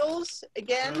mein noodles,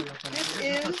 again, this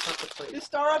is the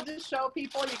star of the show,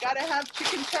 people. You gotta have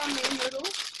chicken chow mein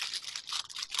noodles.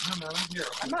 No, I'm here.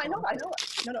 I know.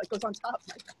 No, it goes on top.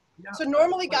 Yeah. So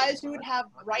normally, guys, you would have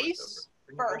rice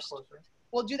first.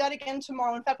 We'll do that again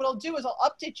tomorrow. In fact, what I'll do is I'll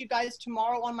update you guys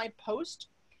tomorrow on my post,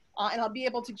 and I'll be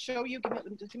able to show you, give me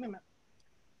a minute.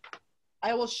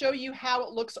 I will show you how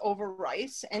it looks over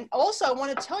rice. And also, I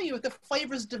want to tell you if the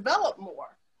flavors develop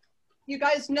more. You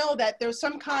guys know that there's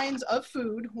some kinds of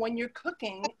food when you're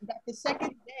cooking that the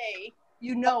second day,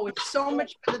 it's so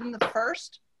much better than the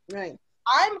first. Right.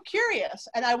 I'm curious,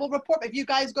 and I will report. If you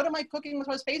guys go to my Cooking with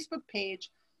Rose Facebook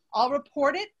page, I'll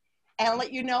report it and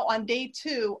let you know on day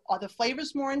 2, are the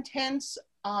flavors more intense,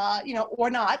 or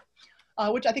not,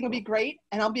 which I think would be great.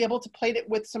 And I'll be able to plate it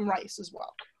with some rice as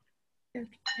well.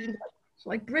 It's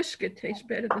like brisket tastes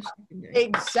better the second day.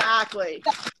 Exactly.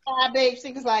 Cabbage,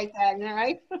 things like that,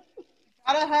 right?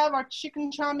 Gotta have our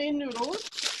chicken chow mein noodles.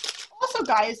 Also,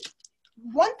 guys,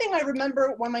 one thing I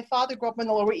remember when my father grew up on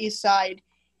the Lower East Side,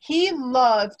 he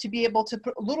loved to be able to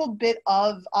put a little bit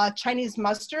of Chinese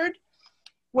mustard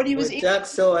when he was eating. Duck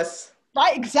sauce.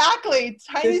 Right, exactly.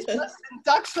 Chinese mustard and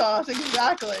duck sauce,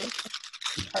 exactly.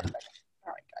 Perfect.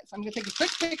 All right, guys, I'm gonna take a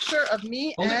quick picture of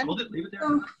me and. Hold it, leave it there.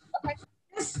 Okay.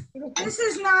 This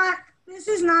is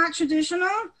not traditional,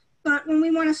 but when we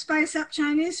want to spice up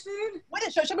Chinese food.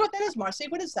 Show me what that is, Marcy.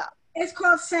 What is that? It's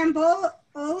called sambol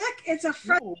olik. It's a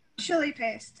fresh chili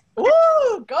paste.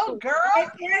 Ooh, go girl.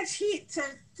 It adds heat to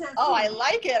Oh, I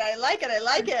like it. I like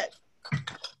it.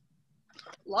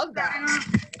 Love that.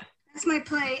 That's my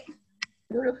plate.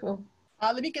 Beautiful.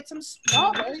 Let me get some.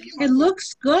 It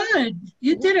looks good.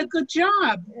 You did a good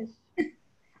job.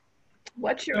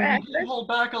 What's your So address? we hold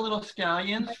back a little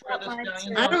scallions for the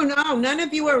scallions. I don't know. None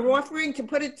of you are offering to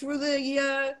put it through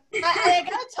the. I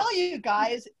gotta tell you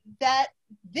guys that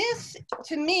this,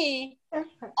 to me,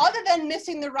 other than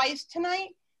missing the rice tonight,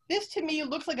 this to me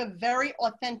looks like a very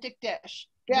authentic dish.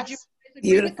 Yes.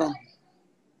 Beautiful.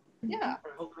 Yeah.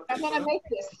 I'm gonna make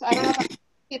this. I don't know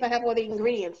if I have all the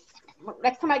ingredients.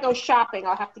 Next time I go shopping,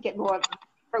 I'll have to get more.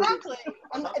 Exactly.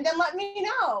 And then let me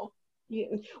know.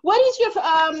 What is your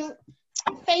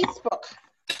Facebook?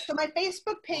 So my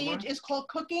Facebook page is called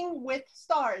Cooking with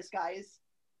Stars, guys.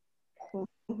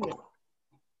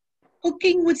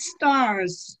 Cooking with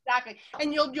Stars. Exactly.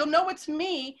 And you'll know it's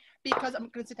me because I'm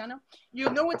gonna sit down now.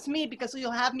 You'll know it's me because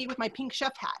you'll have me with my pink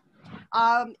chef hat.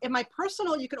 In my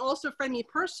personal, you can also friend me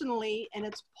personally, and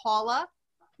it's Paula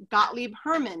Gottlieb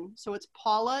Herman. So it's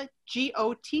Paula,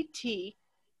 Gott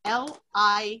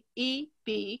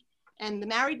Lieb, and the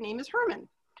married name is Herman.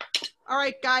 All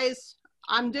right, guys,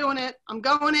 I'm doing it. I'm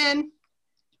going in.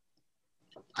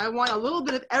 I want a little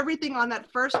bit of everything on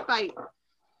that first bite.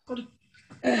 Would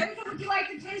you like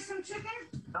to taste some chicken?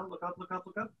 Oh, look up, look up,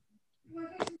 look up. You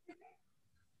want to taste some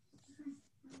chicken?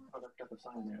 Oh, that's got the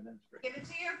sign there. That's great. Give it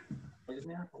to you. Wait a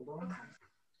minute, hold on.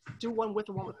 Do one with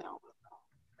and one without.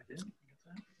 I did.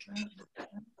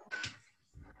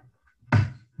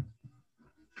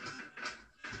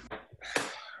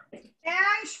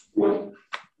 Ash, you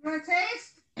want to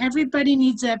taste? Everybody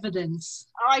needs evidence.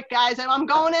 All right, guys, I'm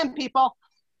going in, people.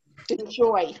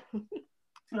 Enjoy.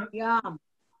 Yum.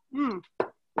 Mm.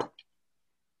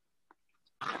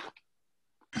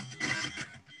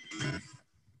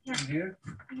 Here.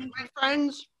 My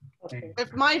friends,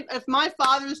 if my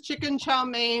father's chicken chow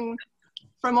mein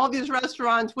from all these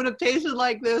restaurants would have tasted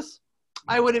like this,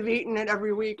 I would have eaten it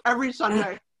every week, every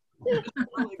Sunday.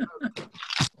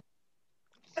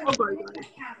 Oh, very good.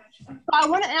 So I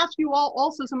want to ask you all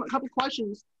also a couple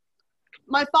questions.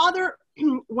 My father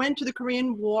went to the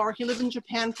Korean War. He lived in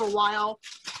Japan for a while.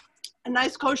 A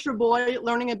nice kosher boy,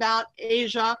 learning about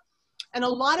Asia. And a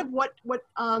lot of what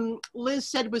Liz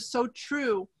said was so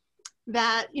true,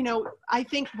 that, you know, I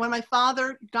think when my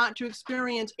father got to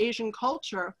experience Asian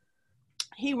culture,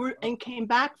 and came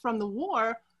back from the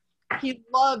war, he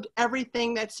loved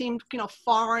everything that seemed, you know,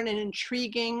 foreign and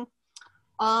intriguing,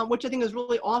 which I think is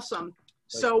really awesome.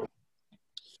 So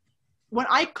when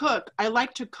I cook, I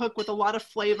like to cook with a lot of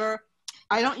flavor.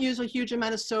 I don't use a huge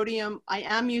amount of sodium. I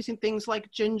am using things like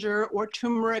ginger or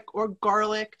turmeric or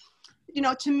garlic. You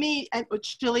know, to me, and with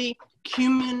chili,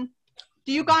 cumin.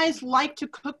 Do you guys like to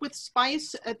cook with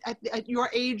spice at your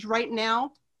age right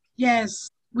now?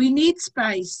 Yes, we need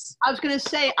spice. I was going to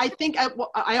say, I think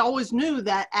I always knew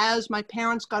that as my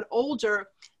parents got older,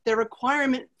 their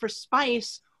requirement for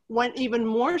spice went even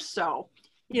more so.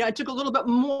 You know, it took a little bit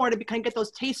more to kind of get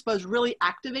those taste buds really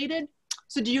activated.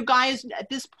 So do you guys at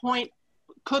this point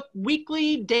cook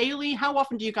weekly, daily? How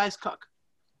often do you guys cook?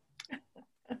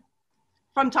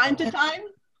 From time to time?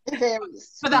 It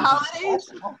varies. For the holidays?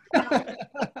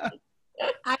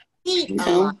 I eat.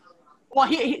 No. Well,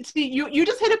 see, you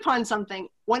just hit upon something.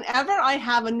 Whenever I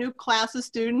have a new class of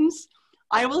students,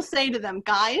 I will say to them,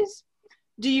 guys,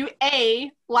 do you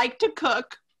A, like to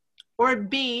cook, or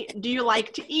B, do you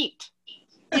like to eat?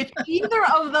 If either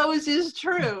of those is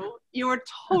true, you are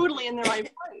totally in the right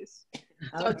place.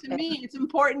 So to me, it's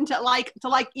important to like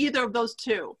either of those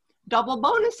two. Double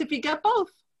bonus if you get both.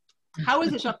 How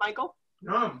is it, Chef Michael?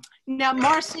 Now,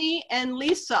 Marcy and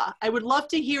Lisa, I would love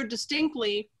to hear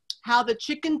distinctly how the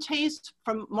chicken tastes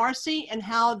from Marcy and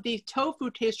how the tofu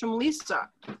tastes from Lisa.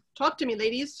 Talk to me,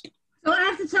 ladies. So I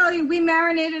have to tell you, we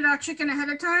marinated our chicken ahead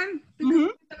of time.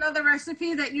 Because it's another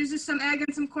recipe that uses some egg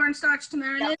and some cornstarch to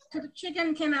marinate. So the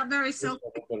chicken came out very silky.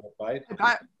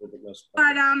 But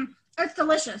it's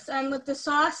delicious, and with the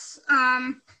sauce,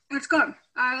 it's good.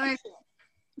 I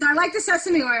like the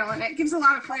sesame oil in it. It gives a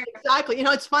lot of flavor. Exactly. You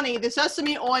know, it's funny. The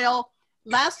sesame oil,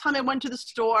 last time I went to the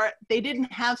store, they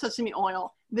didn't have sesame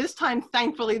oil. This time,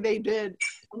 thankfully, they did.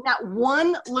 And that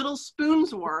one little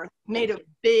spoon's worth made a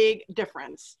big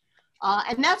difference.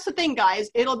 And that's the thing, guys.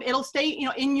 It'll stay, you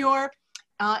know, in your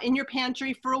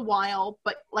pantry for a while.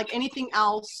 But like anything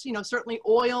else, you know, certainly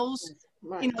oils,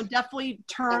 you know, definitely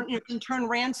can turn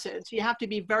rancid. So you have to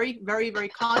be very, very, very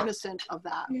cognizant of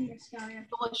that.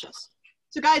 Delicious.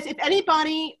 So guys, if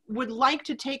anybody would like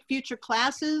to take future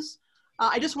classes,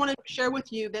 I just want to share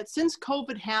with you that since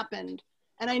COVID happened,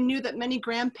 and I knew that many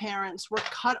grandparents were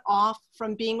cut off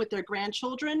from being with their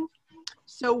grandchildren,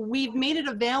 so we've made it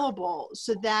available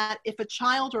so that if a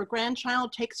child or a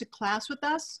grandchild takes a class with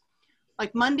us,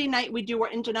 like Monday night, we do our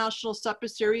International Supper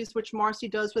Series, which Marcy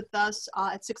does with us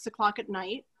at 6 o'clock at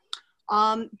night.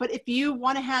 But if you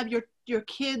want to have your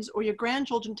kids or your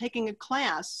grandchildren taking a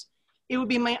class, it would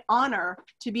be my honor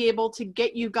to be able to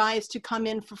get you guys to come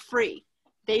in for free.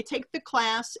 They take the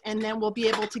class, and then we'll be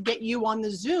able to get you on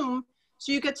the Zoom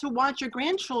so you get to watch your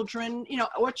grandchildren, you know,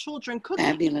 or children cooking.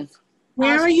 Fabulous.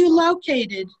 Where are you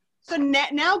located? So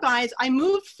now, guys, I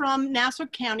moved from Nassau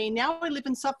County. Now I live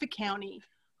in Suffolk County.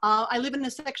 I live in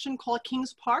a section called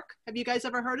Kings Park. Have you guys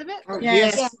ever heard of it?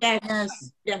 Yes.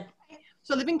 Yeah.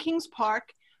 So I live in Kings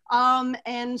Park.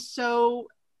 And so,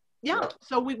 yeah,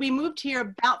 so we moved here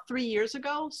about 3 years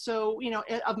ago. So, you know,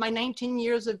 of my 19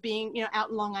 years of being, you know,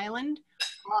 out in Long Island,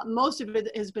 most of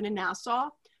it has been in Nassau.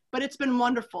 But it's been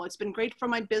wonderful. It's been great for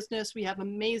my business. We have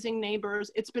amazing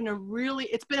neighbors. It's been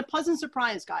a pleasant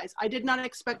surprise, guys. I did not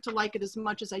expect to like it as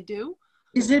much as I do.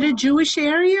 Is it a Jewish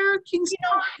area, Kingston?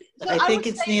 You know, I think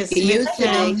would it's say near it's-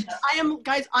 Smithtown.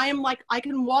 I am like, I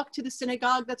can walk to the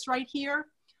synagogue that's right here,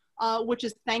 which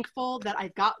is thankful that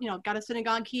I've got, got a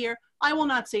synagogue here. I will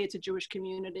not say it's a Jewish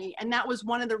community. And that was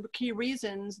one of the key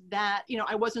reasons that,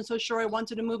 I wasn't so sure I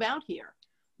wanted to move out here.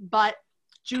 But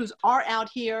Jews are out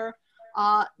here.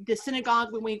 The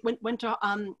synagogue, when we went to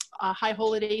high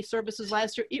holiday services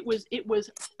last year, it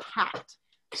was packed.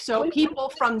 So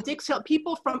people from Dix Hill,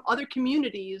 people from other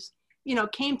communities,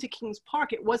 came to Kings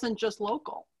Park. It wasn't just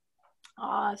local.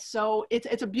 So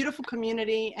it's a beautiful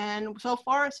community, and so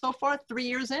far 3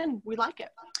 years in, we like it.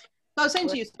 So I was saying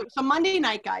to you, so Monday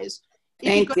night, guys.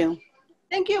 Thank you.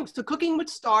 Thank you. So Cooking with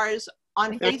Stars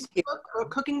on Facebook or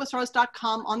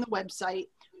cookingwithstars.com on the website.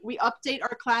 We update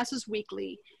our classes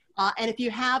weekly. And if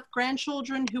you have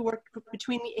grandchildren who are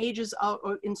between the ages of,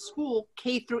 or in school,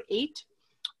 K through 8,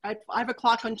 at 5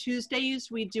 o'clock on Tuesdays,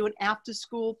 we do an after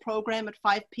school program at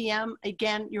 5 p.m.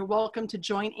 Again, you're welcome to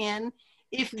join in.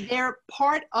 If they're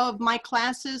part of my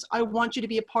classes, I want you to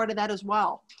be a part of that as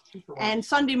well. And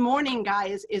Sunday morning,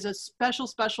 guys, is a special,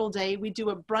 special day. We do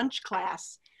a brunch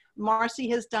class. Marcy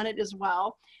has done it as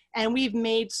well. And we've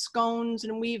made scones,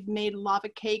 and we've made lava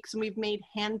cakes, and we've made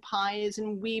hand pies,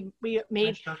 and we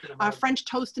made French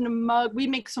toast in a mug. We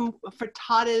make some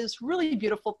frittatas, really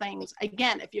beautiful things.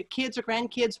 Again, if your kids or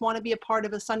grandkids want to be a part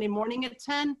of a Sunday morning at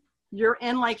 10, you're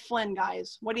in like Flynn,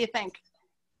 guys. What do you think?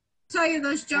 Tell you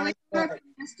those jelly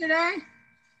yesterday.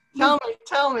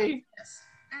 Tell me. Yes.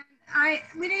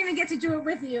 We didn't even get to do it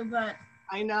with you, but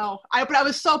I know. But I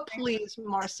was so pleased,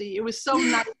 Marcy. It was so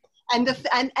nice. And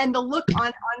the look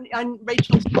on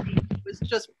Rachel's face was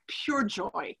just pure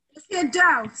joy. it's the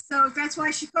dough, so that's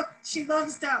why she cooked. She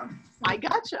loves dough. I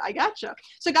gotcha.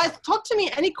 So guys, talk to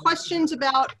me. Any questions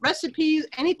about recipes?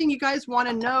 Anything you guys want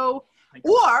to know?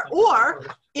 Or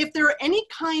if there are any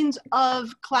kinds of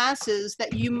classes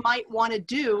that you might want to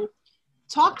do,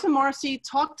 talk to Marcy,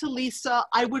 talk to Lisa.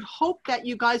 I would hope that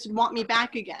you guys would want me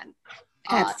back again.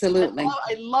 Absolutely.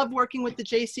 I love working with the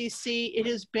JCC. It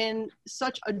has been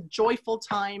such a joyful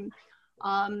time.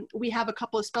 We have a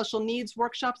couple of special needs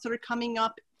workshops that are coming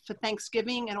up for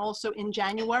Thanksgiving and also in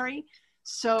January.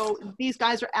 So these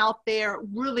guys are out there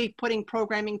really putting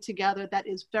programming together that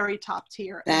is very top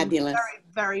tier. Fabulous. And I'm very,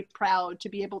 very proud to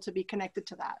be able to be connected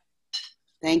to that.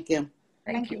 Thank you.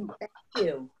 Thank you.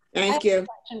 Thank you.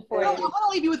 I want to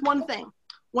leave you with one thing.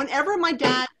 Whenever my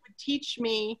dad would teach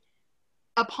me,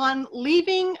 upon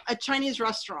leaving a Chinese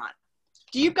restaurant,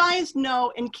 do you guys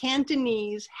know in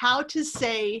Cantonese how to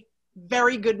say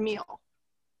very good meal?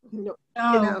 No.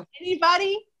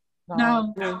 Anybody?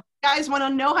 No. You guys want to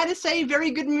know how to say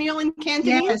very good meal in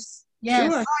Cantonese? Yes.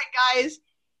 Sure. All right, guys.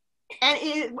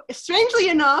 And strangely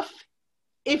enough,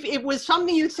 if it was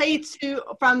something you'd say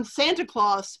from Santa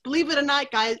Claus, believe it or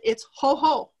not, guys, it's ho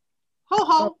ho. Ho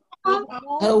ho. Ho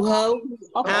ho.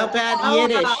 How about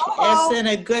Yiddish? Essen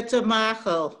a gute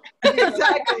Machel.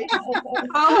 Exactly. Ho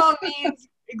ho means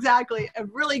exactly a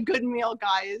really good meal,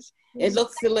 guys. It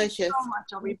looks delicious. Thank you so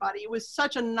much, everybody. It was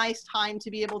such a nice time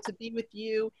to be able to be with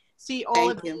you, see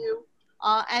all of you.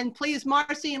 And please,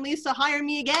 Marcy and Lisa, hire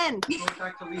me again. Yes,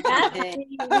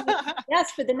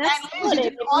 for the next and Lisa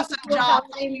did an awesome holiday. job.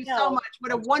 Thank you so much.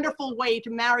 What a wonderful way to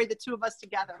marry the two of us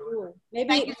together. Maybe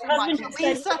thank you so much.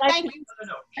 Lisa, thank you.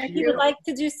 You would like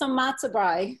to do some matzah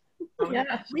brie.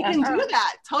 Yeah, we can do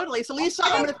that. Totally. So Lisa,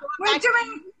 I'm gonna We're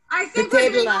doing, I think we're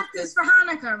doing latkes for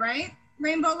Hanukkah, right?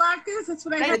 Rainbow latkes, that's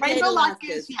what I heard. Rainbow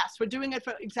latkes, yes. We're doing it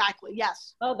for, exactly,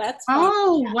 yes. Oh, that's fun.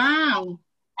 Oh, wow.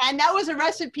 And that was a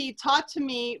recipe taught to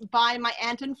me by my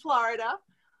aunt in Florida.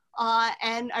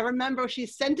 And I remember she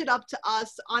sent it up to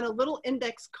us on a little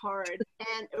index card,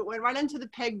 and it went right into the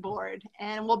pegboard.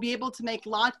 And we'll be able to make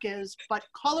latkes, but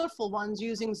colorful ones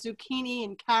using zucchini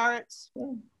and carrots.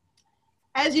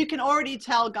 As you can already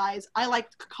tell, guys, I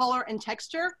like color and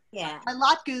texture. Yeah. My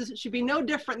latkes should be no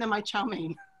different than my chow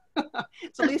mein.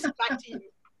 So Lisa, back to you.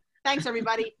 Thanks,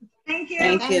 everybody. Thank you.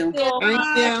 Thank you.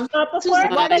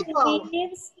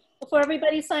 Before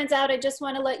everybody signs out, I just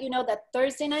want to let you know that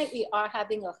Thursday night we are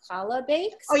having a challah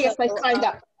bake. Oh yes, I signed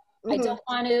up. I don't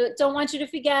want you to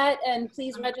forget, and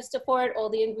please register for it. All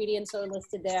the ingredients are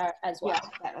listed there as well.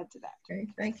 Yeah, I'll do that. Okay,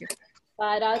 thank you.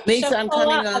 But Lisa, Chef I'm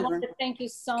Paula, coming I over. want to thank you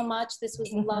so much. This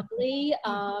was lovely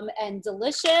and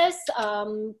delicious.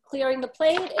 Clearing the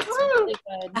plate, it's really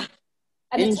good.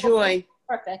 And Enjoy.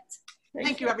 Perfect.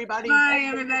 Thank you, everybody. Bye,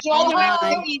 everybody. Enjoy the rest of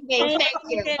Bye. the evening. Thank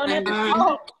you.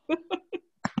 Bye.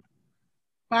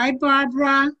 Bye,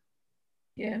 Barbara.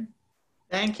 Yeah.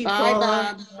 Thank you, Bye,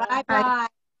 Paula. Bob. Bye-bye.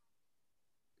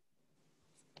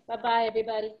 Bye-bye,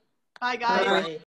 everybody. Bye, guys. Bye.